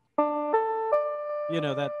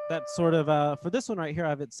 That sort of for this one right here, I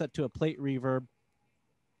have it set to a plate reverb.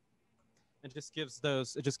 It just gives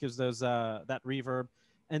those that reverb.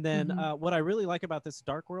 And then what I really like about this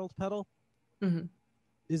Dark World pedal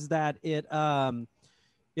is that it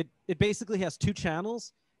basically has 2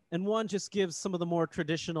 channels, and one just gives some of the more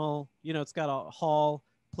traditional, it's got a hall,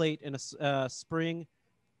 plate, and a spring.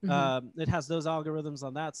 It has those algorithms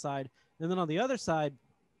on that side, and then on the other side,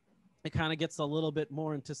 it kind of gets a little bit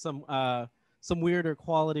more into some weirder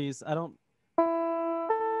qualities.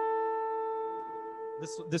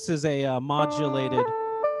 This is a modulated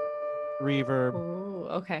reverb. Oh,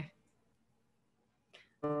 okay.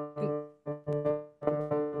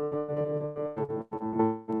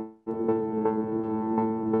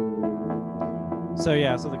 So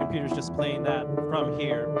yeah, so the computer's just playing that from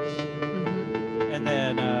here, and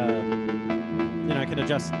then I can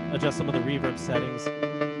adjust some of the reverb settings.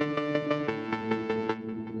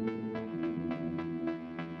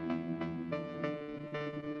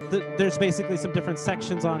 There's basically some different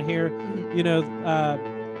sections on here. You know,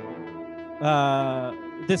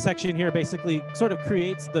 this section here basically sort of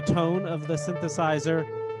creates the tone of the synthesizer,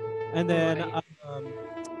 and then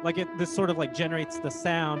this sort of like generates the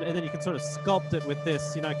sound, and then you can sort of sculpt it with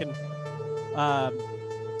this. You know, I can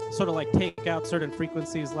sort of like take out certain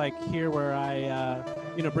frequencies, like here where I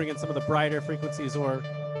bring in some of the brighter frequencies, or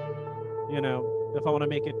if I want to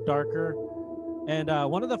make it darker. And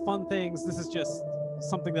one of the fun things, this is just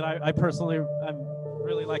something that I personally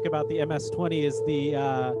really like about the MS-20, is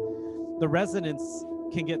the resonance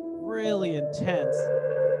can get really intense.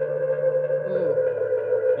 Ooh.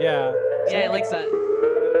 Yeah. Yeah, I like that.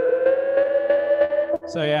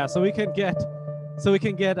 So yeah, so we can get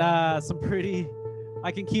some pretty.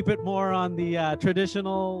 I can keep it more on the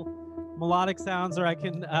traditional melodic sounds, or I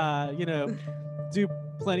can do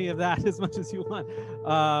plenty of that as much as you want,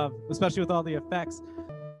 especially with all the effects.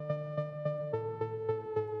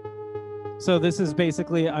 So this is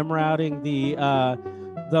basically, I'm routing the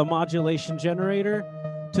modulation generator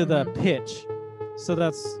to the pitch. So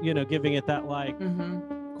that's, giving it that like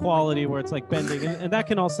quality where it's like bending. And that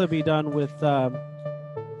can also be done with the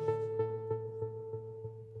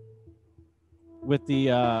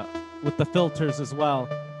filters as well.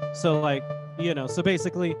 So like, so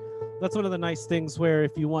basically that's one of the nice things where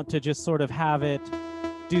if you want to just sort of have it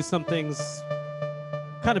do some things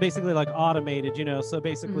kind of basically like automated, so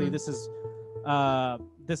basically this is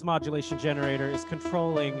this modulation generator is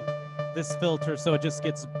controlling this filter, so it just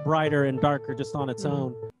gets brighter and darker just on its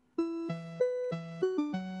own.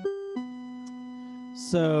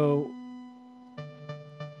 So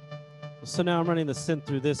now I'm running the synth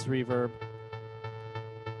through this reverb.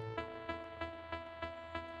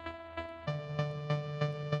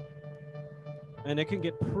 And it can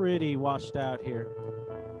get pretty washed out here.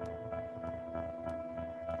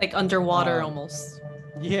 Like underwater almost.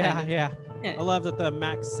 Yeah, kind of. yeah. Yeah. I love that the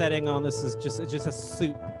max setting on this is just a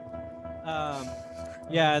soup.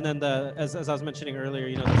 Yeah, and then as I was mentioning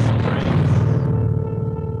earlier, the strings.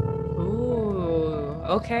 Ooh,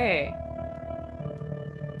 okay.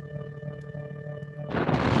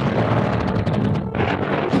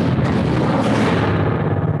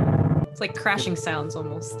 It's like crashing sounds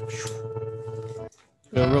almost.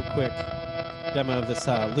 Do a real quick demo of this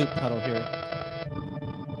loop pedal here.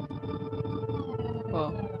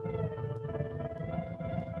 Whoa.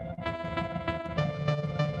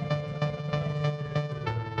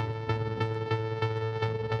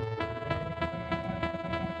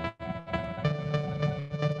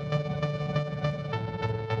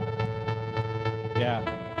 Yeah.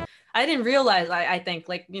 I didn't realize, I think,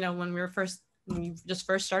 like, when you just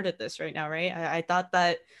first started this right now, right? I thought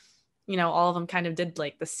that, all of them kind of did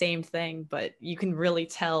like the same thing, but you can really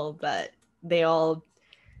tell that they all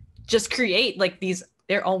just create like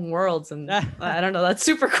their own worlds. And I don't know, that's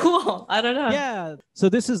super cool. I don't know. Yeah. So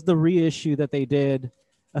this is the reissue that they did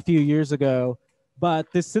a few years ago,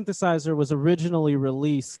 but this synthesizer was originally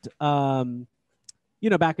released,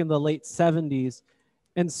 back in the late 70s.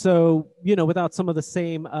 And so, without some of the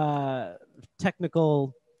same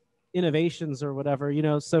technical innovations or whatever,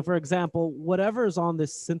 so for example, whatever's on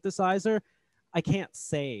this synthesizer, I can't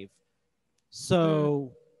save.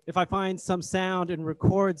 So if I find some sound and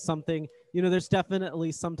record something, there's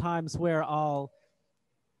definitely sometimes where I'll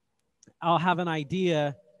have an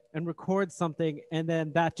idea and record something, and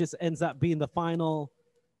then that just ends up being the final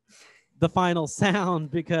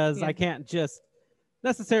sound, because I can't just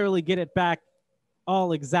necessarily get it back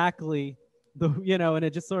all exactly, and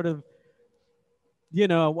it just sort of,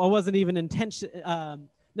 I wasn't even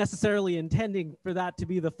necessarily intending for that to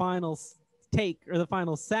be the final take or the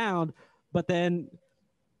final sound, but then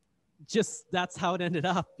just that's how it ended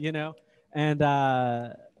up, and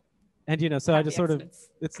so I just sort of,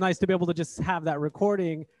 it's nice to be able to just have that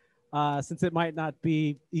recording, since it might not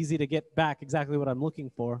be easy to get back exactly what I'm looking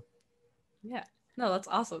for. Yeah. No, that's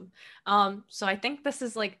awesome. So I think this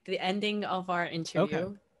is like the ending of our interview.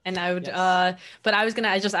 Okay. And I would but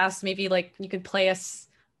I just asked, maybe like you could play us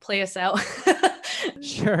out.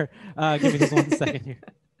 Sure. Give me just 1 second here.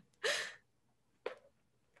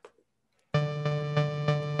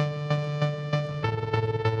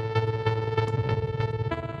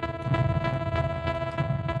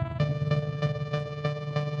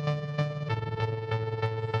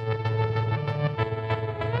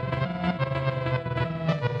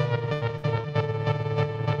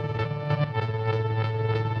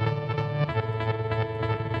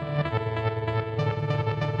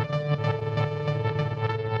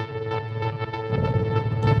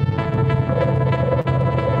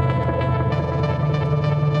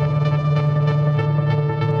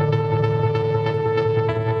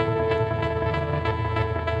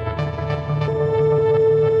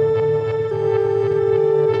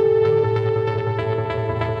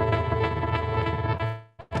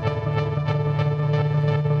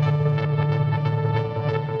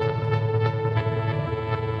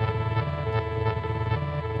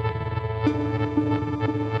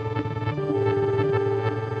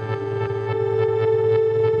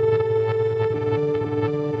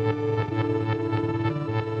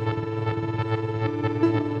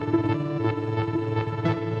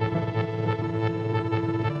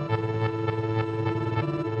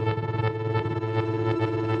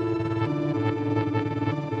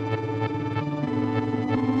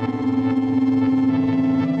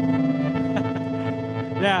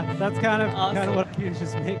 Yeah, that's kind of Awesome. what I do.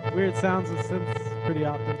 Just make weird sounds with synths pretty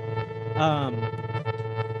often.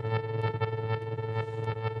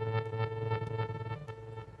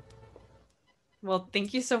 Well,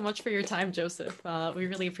 thank you so much for your time, Joseph. We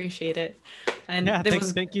really appreciate it. And Yeah,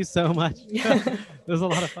 thank you so much. It was a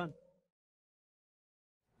lot of fun.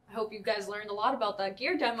 I hope you guys learned a lot about that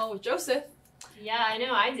gear demo with Joseph. Yeah, I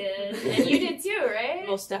know I did. And you did too, right?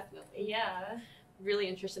 Most definitely. Yeah. Really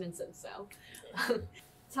interested in synths now.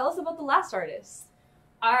 Tell us about the last artist.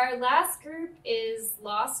 Our last group is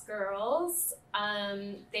Lost Girls.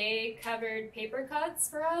 They covered Paper Cuts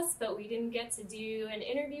for us, but we didn't get to do an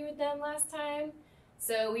interview with them last time.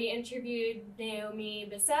 So we interviewed Naomi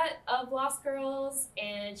Bessette of Lost Girls,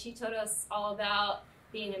 and she told us all about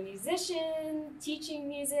being a musician, teaching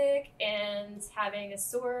music, and having a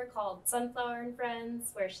store called Sunflower and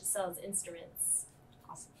Friends where she sells instruments.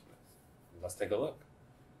 Awesome. Let's take a look.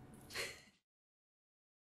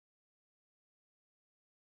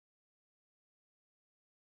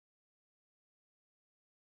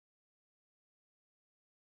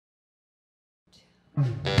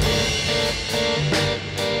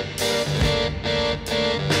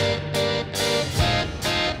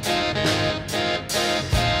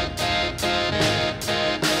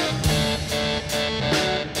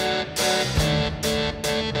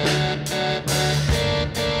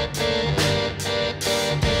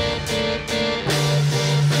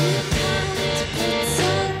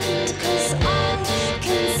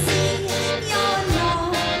 You're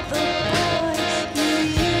not the boy you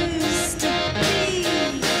used to be.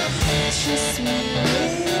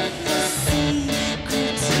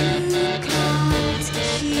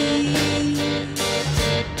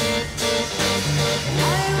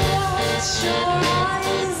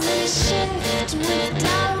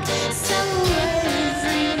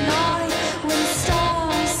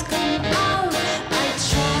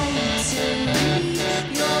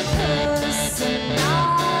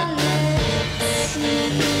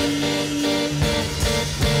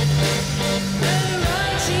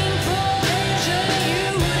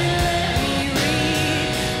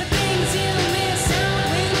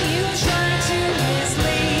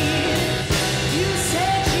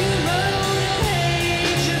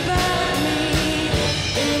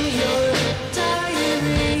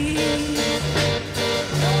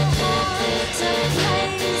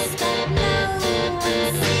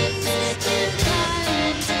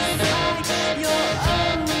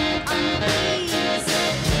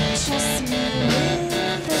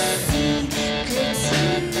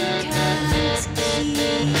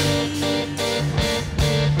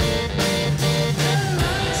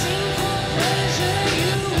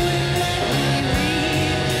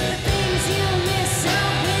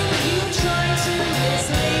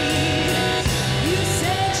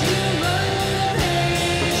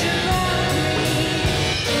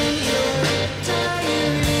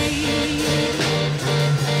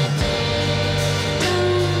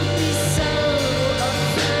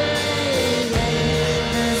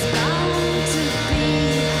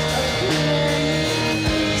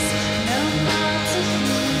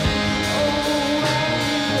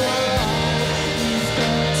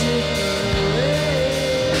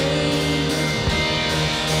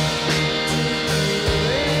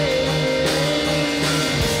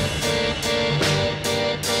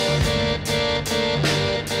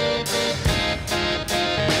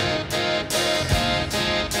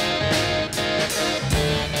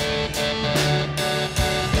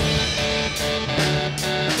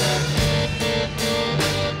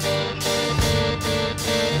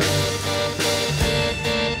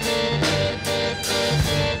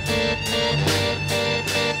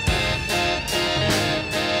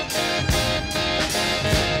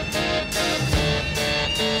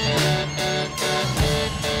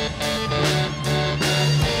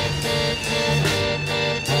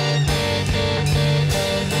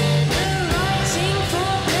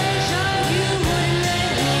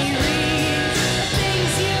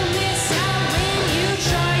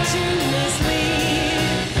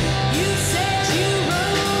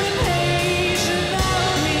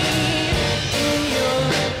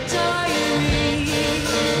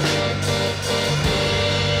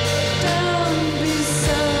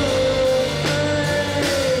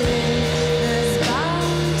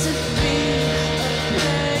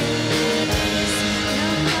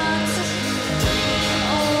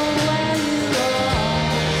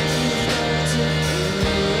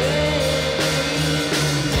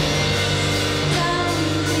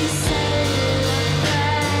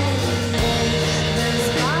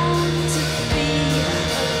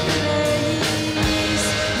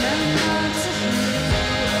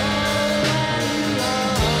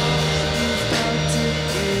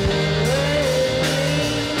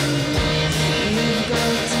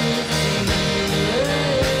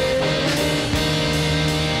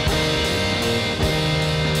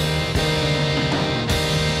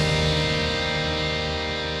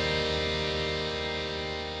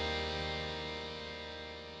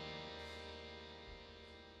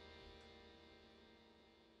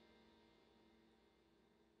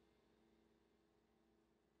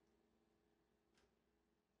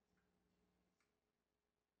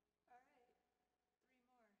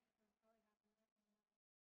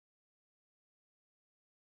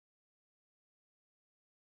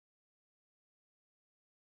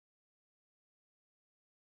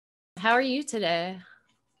 How are you today?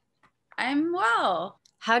 I'm well.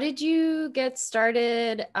 How did you get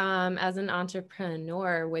started as an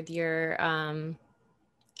entrepreneur with your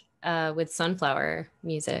with sunflower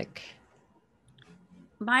music?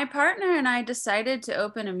 My partner and I decided to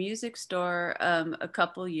open a music store a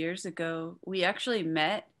couple years ago. We actually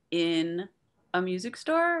met in a music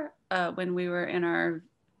store when we were in our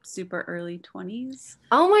super early 20s.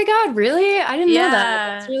 Oh my God, really? I didn't know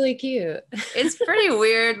that. That's really cute. It's pretty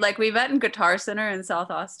weird. Like, we met in Guitar Center in South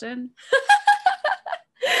Austin.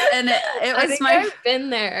 And it was I've been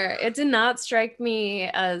there. It did not strike me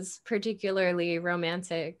as particularly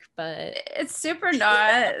romantic, but it's super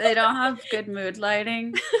not. They don't have good mood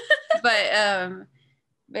lighting. But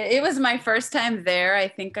it was my first time there. I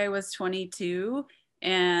think I was 22,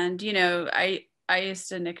 and you know, I used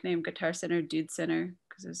to nickname Guitar Center Dude Center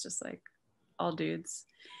because it was just like all dudes.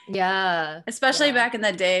 Yeah. Especially back in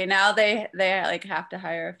the day. Now they like have to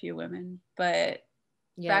hire a few women, but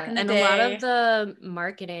back in the day, a lot of the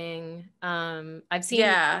marketing, I've seen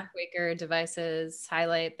Quaker devices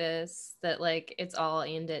highlight this, that like it's all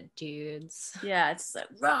aimed at dudes. Yeah, it's like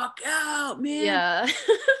rock out, man. Yeah.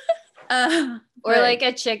 Or like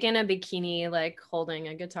a chick in a bikini like holding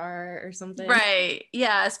a guitar or something. Right.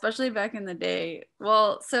 Yeah, especially back in the day.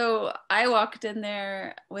 Well, so I walked in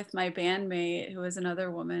there with my bandmate, who was another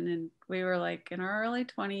woman, and we were like in our early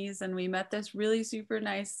 20s, and we met this really super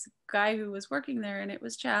nice guy who was working there, and it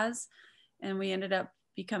was Chaz, and we ended up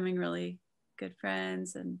becoming really good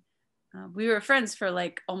friends, and we were friends for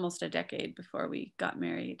like almost a decade before we got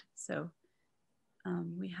married. So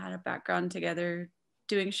we had a background together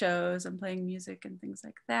doing shows and playing music and things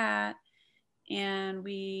like that. And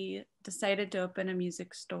we decided to open a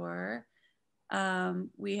music store.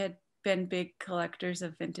 We had been big collectors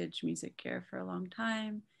of vintage music gear for a long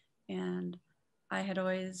time. And I had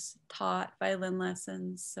always taught violin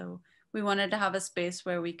lessons. So we wanted to have a space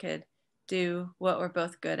where we could do what we're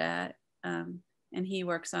both good at. And he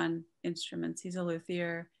works on instruments. He's a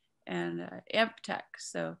luthier and amp tech.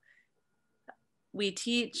 So we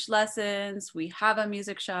teach lessons, we have a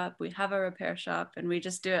music shop, we have a repair shop, and we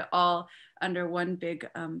just do it all under one big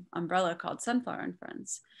umbrella called Sunflower and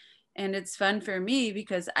Friends. And it's fun for me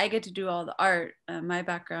because I get to do all the art. My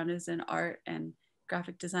background is in art and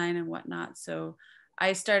graphic design and whatnot. So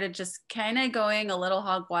I started just kind of going a little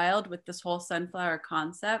hog wild with this whole sunflower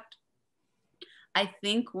concept. I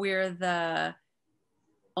think we're the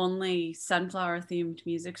only sunflower themed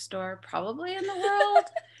music store probably in the world.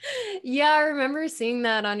 Yeah, I remember seeing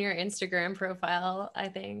that on your Instagram profile, I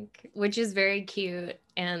think, which is very cute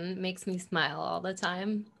and makes me smile all the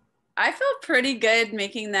time. I feel pretty good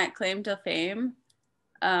making that claim to fame.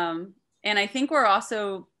 And I think we're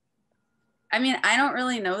also, I mean, I don't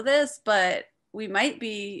really know this, but we might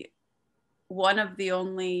be one of the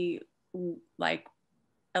only, like,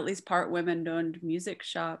 at least part women-owned music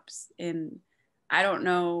shops in, I don't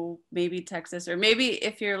know, maybe Texas, or maybe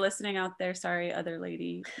if you're listening out there, sorry, other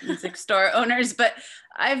lady music store owners, but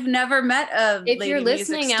I've never met a if lady you're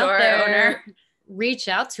listening music store out there, owner. Reach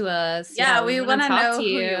out to us. Yeah, we want to know who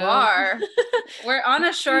you are. We're on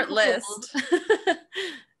a short list.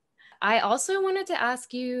 I also wanted to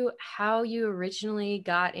ask you how you originally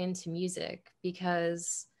got into music,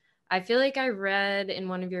 because I feel like I read in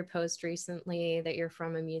one of your posts recently that you're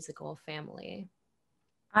from a musical family.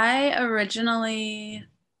 I originally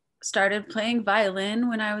started playing violin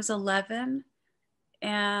when I was 11,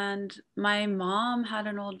 and my mom had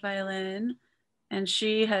an old violin, and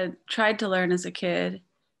she had tried to learn as a kid,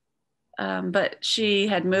 but she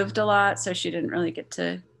had moved a lot, so she didn't really get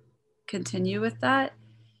to continue with that.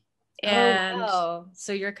 And wow.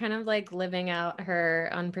 So you're kind of like living out her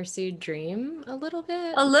unpursued dream a little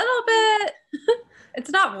bit? A little bit. It's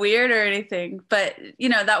not weird or anything, but you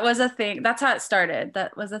know, that was a thing. That's how it started.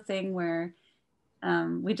 That was a thing where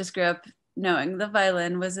we just grew up knowing the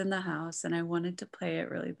violin was in the house and I wanted to play it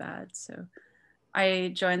really bad. So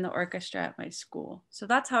I joined the orchestra at my school. So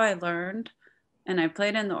that's how I learned. And I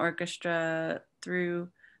played in the orchestra through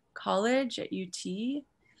college at UT.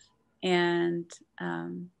 And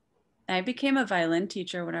I became a violin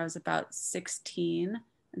teacher when I was about 16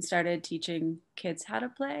 and started teaching kids how to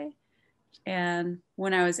play. And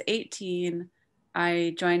when I was 18,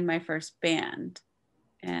 I joined my first band,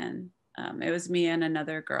 and it was me and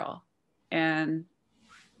another girl. And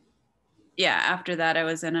yeah, after that, I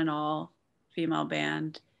was in an all-female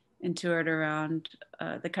band and toured around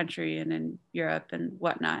the country and in Europe and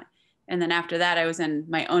whatnot. And then after that, I was in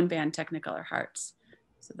my own band, Technicolor Hearts.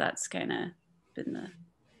 So that's kind of been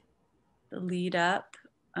the lead up.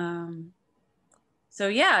 So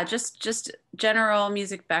yeah, just general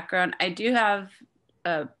music background. I do have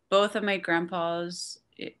both of my grandpas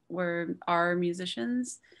are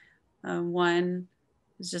musicians. One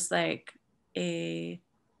was just like a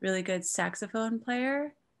really good saxophone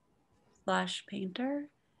player / painter,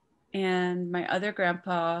 and my other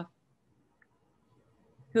grandpa,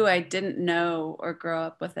 who I didn't know or grow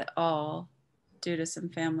up with at all due to some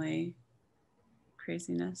family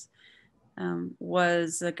craziness,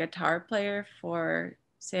 was a guitar player for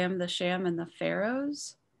Sam the Sham and the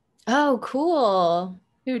Pharaohs. Oh, cool.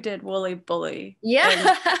 Who did Wooly Bully.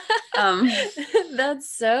 Yeah. And, that's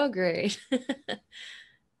so great.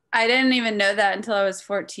 I didn't even know that until I was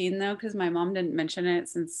 14 though, because my mom didn't mention it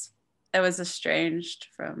since I was estranged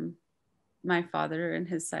from my father and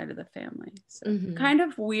his side of the family. So kind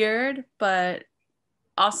of weird, but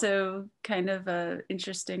also kind of a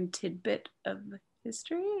interesting tidbit of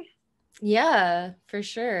history. Yeah, for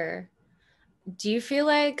sure. Do you feel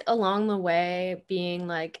like along the way, being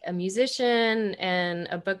like a musician and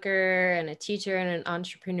a booker and a teacher and an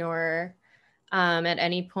entrepreneur, at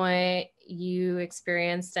any point you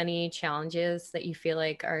experienced any challenges that you feel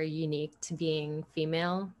like are unique to being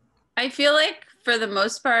female? I feel like for the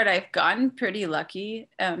most part, I've gotten pretty lucky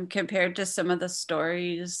compared to some of the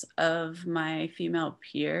stories of my female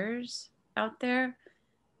peers out there.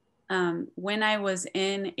 When I was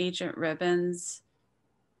in Ancient Ribbons,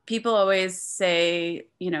 people always say,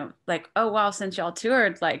 you know, like, oh, wow, since y'all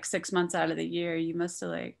toured like 6 months out of the year, you must have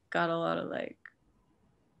like got a lot of like,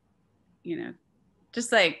 you know,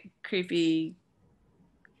 just like creepy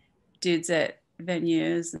dudes at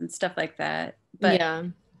venues and stuff like that. But yeah.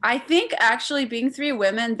 I think actually being 3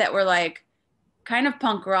 women that were like kind of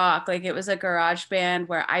punk rock, like it was a garage band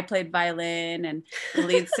where I played violin and the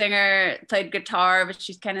lead singer played guitar, but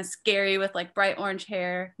she's kind of scary with like bright orange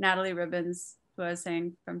hair, Natalie Ribbons, who I was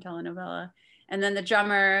saying from telenovela. And then the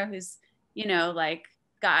drummer who's, you know, like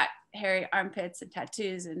got hairy armpits and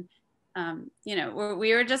tattoos. And, you know,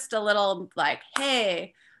 we were just a little like,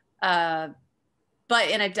 hey, but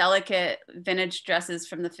in a delicate vintage dresses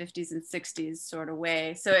from the 50s and 60s sort of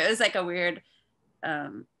way. So it was like a weird,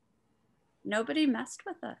 nobody messed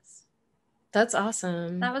with us. That's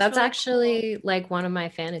awesome. That's really actually cool. Like one of my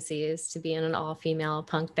fantasies, to be in an all-female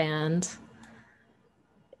punk band.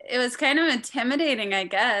 It was kind of intimidating, I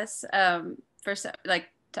guess. For like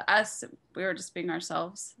to us, we were just being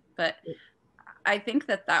ourselves. But I think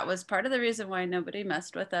that was part of the reason why nobody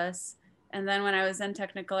messed with us. And then when I was in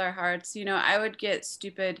Technicolor Hearts, you know, I would get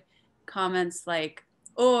stupid comments like,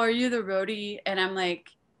 oh, are you the roadie? And I'm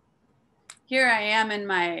like, here I am in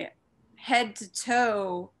my head to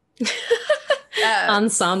toe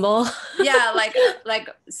ensemble. Yeah, like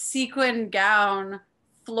sequin gown,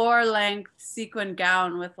 floor length sequin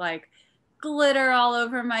gown with like glitter all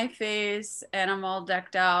over my face, and I'm all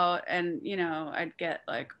decked out. And, you know, I'd get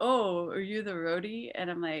like, oh, are you the roadie? And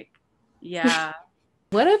I'm like, yeah.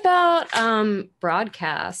 What about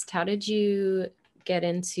broadcast? How did you get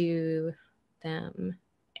into them?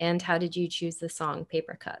 And how did you choose the song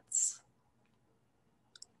Paper Cuts?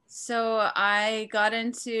 So I got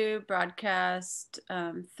into broadcast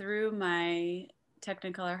through my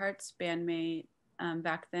Technicolor Hearts bandmate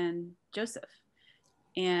back then, Joseph.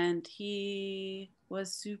 And he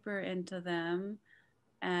was super into them.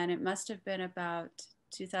 And it must have been about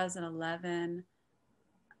 2011.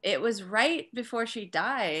 It was right before she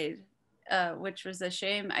died, which was a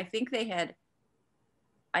shame. I think they had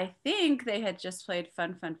just played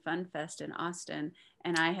Fun Fest in Austin,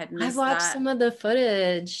 and I had missed that. I watched some of the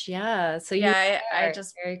footage. Yeah. So yeah, I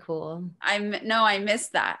just very cool. I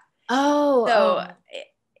missed that. Oh. So,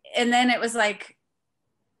 and then it was like,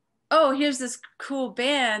 oh, here's this cool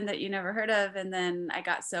band that you never heard of, and then I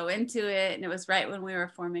got so into it, and it was right when we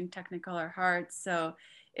were forming Technicolor Hearts, so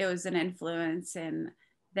it was an influence. And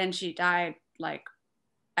then she died, like,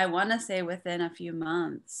 I want to say within a few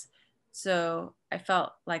months. So I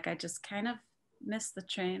felt like I just kind of missed the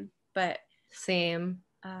train. But same.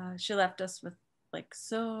 She left us with like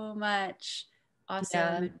so much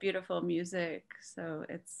awesome and beautiful music. So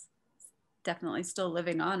it's definitely still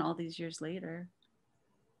living on all these years later.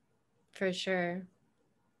 For sure.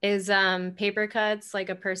 Is Paper Cuts like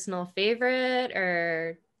a personal favorite,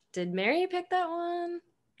 or did Mary pick that one?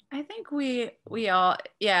 I think we all,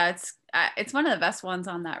 yeah, it's one of the best ones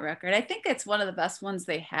on that record. I think it's one of the best ones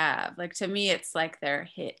they have. Like, to me, it's like their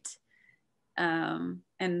hit. And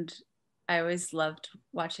I always loved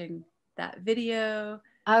watching that video.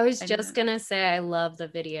 I was just gonna say I love the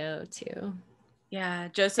video too. Yeah,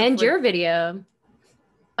 Joseph. And your video.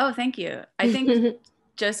 Oh, thank you. I think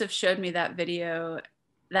Joseph showed me that video.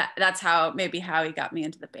 That's how he got me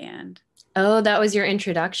into the band. Oh, that was your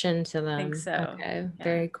introduction to them. I think so. Okay, Yeah.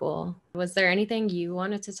 very cool. Was there anything you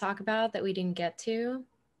wanted to talk about that we didn't get to?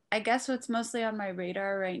 I guess what's mostly on my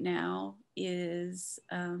radar right now is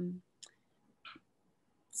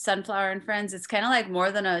Sunflower and Friends. It's kind of like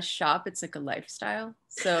more than a shop, it's like a lifestyle.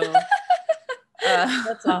 So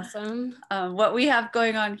that's awesome. What we have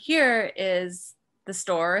going on here is the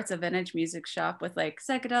store. It's a vintage music shop with like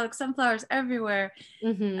psychedelic sunflowers everywhere.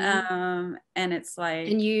 Mm-hmm. And it's like,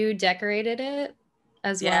 and you decorated it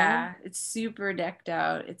as well? Yeah, it's super decked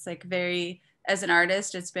out. It's like very, as an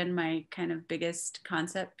artist, it's been my kind of biggest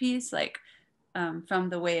concept piece, like from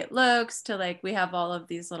the way it looks to like we have all of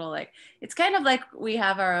these little like, it's kind of like we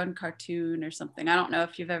have our own cartoon or something. I don't know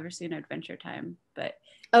if you've ever seen Adventure Time, but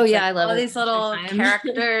oh yeah, like I love all these little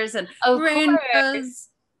characters and rainbows,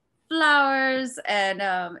 flowers, and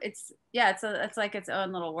it's like its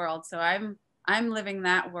own little world. So I'm living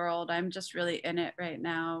that world. I'm just really in it right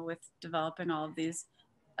now with developing all of these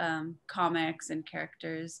comics and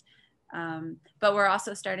characters. But we're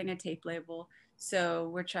also starting a tape label. So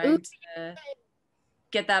we're trying to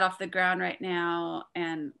get that off the ground right now.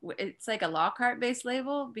 And it's like a Lockhart based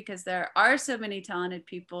label because there are so many talented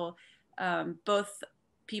people, both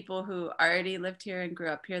people who already lived here and grew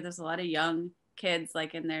up here. There's a lot of young kids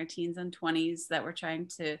like in their teens and 20s that we're trying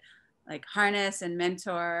to like harness and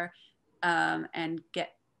mentor and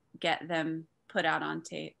get them put out on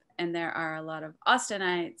tape. And there are a lot of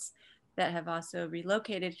Austinites that have also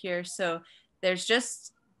relocated here. So there's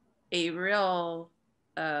just a real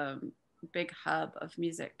big hub of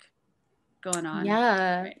music going on.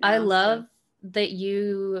 Yeah, right now, I love that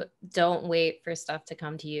you don't wait for stuff to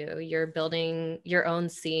come to you. You're building your own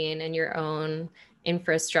scene and your own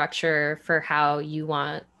infrastructure for how you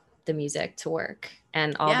want the music to work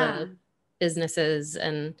and all the businesses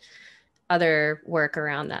and other work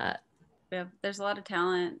around that. Yeah, there's a lot of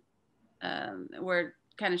talent. We're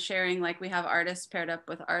kind of sharing, like we have artists paired up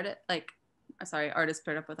with artists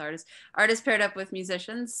paired up with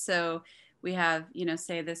musicians. So we have,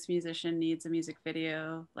 say this musician needs a music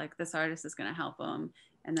video, like this artist is going to help them.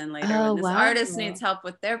 And then later when this artist needs help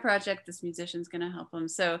with their project, this musician's going to help them.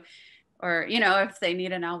 So, or, if they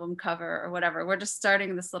need an album cover or whatever, we're just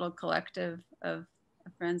starting this little collective of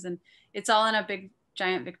friends, and it's all in a big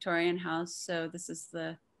giant Victorian house. So this is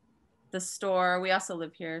the store. We also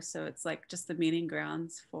live here. So it's like just the meeting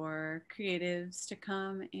grounds for creatives to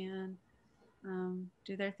come and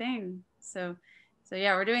do their thing. So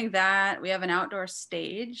yeah, we're doing that. We have an outdoor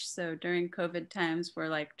stage. So during COVID times, we're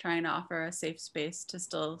like trying to offer a safe space to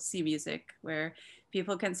still see music where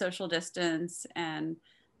people can social distance. And,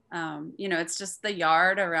 it's just the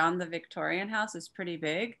yard around the Victorian house is pretty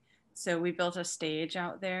big. So we built a stage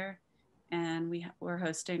out there and we're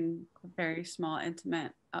hosting very small,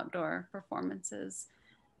 intimate outdoor performances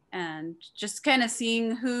and just kind of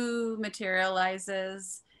seeing who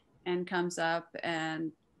materializes and comes up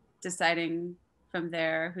and deciding from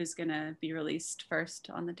there who's going to be released first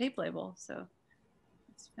on the tape label. So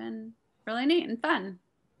it's been really neat and fun.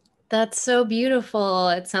 That's so beautiful.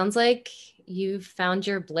 It sounds like you've found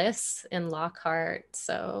your bliss in Lockhart,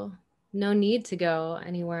 so no need to go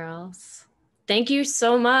anywhere else. Thank you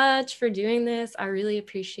so much for doing this. I really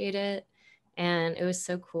appreciate it. And it was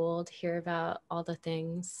so cool to hear about all the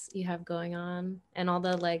things you have going on and all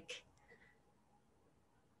the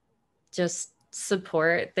just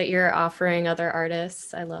support that you're offering other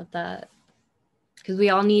artists. I love that because we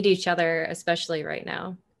all need each other, especially right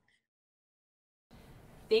now.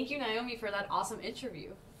 Thank you, Naomi, for that awesome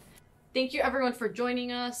interview. Thank you, everyone, for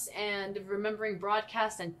joining us and remembering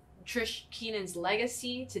broadcast and Trish Keenan's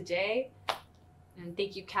legacy today. And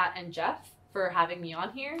thank you, Kat and Jeff, for having me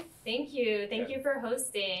on here. Thank you. Thank you for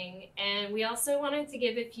hosting. And we also wanted to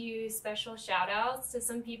give a few special shout outs to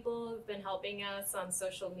some people who've been helping us on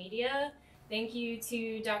social media. Thank you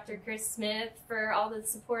to Dr. Chris Smith for all the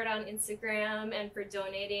support on Instagram and for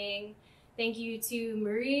donating. Thank you to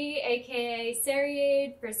Marie, aka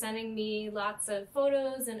Saraí, for sending me lots of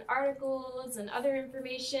photos and articles and other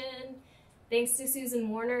information. Thanks to Susan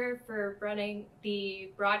Warner for running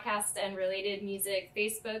the Broadcast and Related Music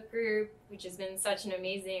Facebook group, which has been such an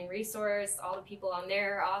amazing resource. All the people on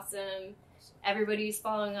there are awesome. Everybody's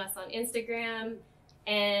following us on Instagram.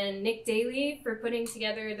 And Nick Daly for putting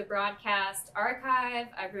together the broadcast archive.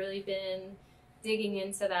 I've really been digging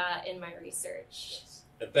into that in my research. Yes.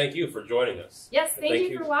 And thank you for joining us. Yes, thank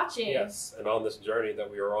you for watching. Yes, and on this journey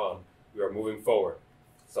that we are on, we are moving forward.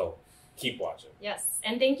 So keep watching. Yes,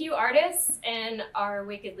 and thank you, artists, and our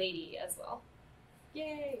Wicked Lady as well.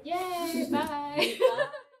 Yay! Yay! Bye! Bye.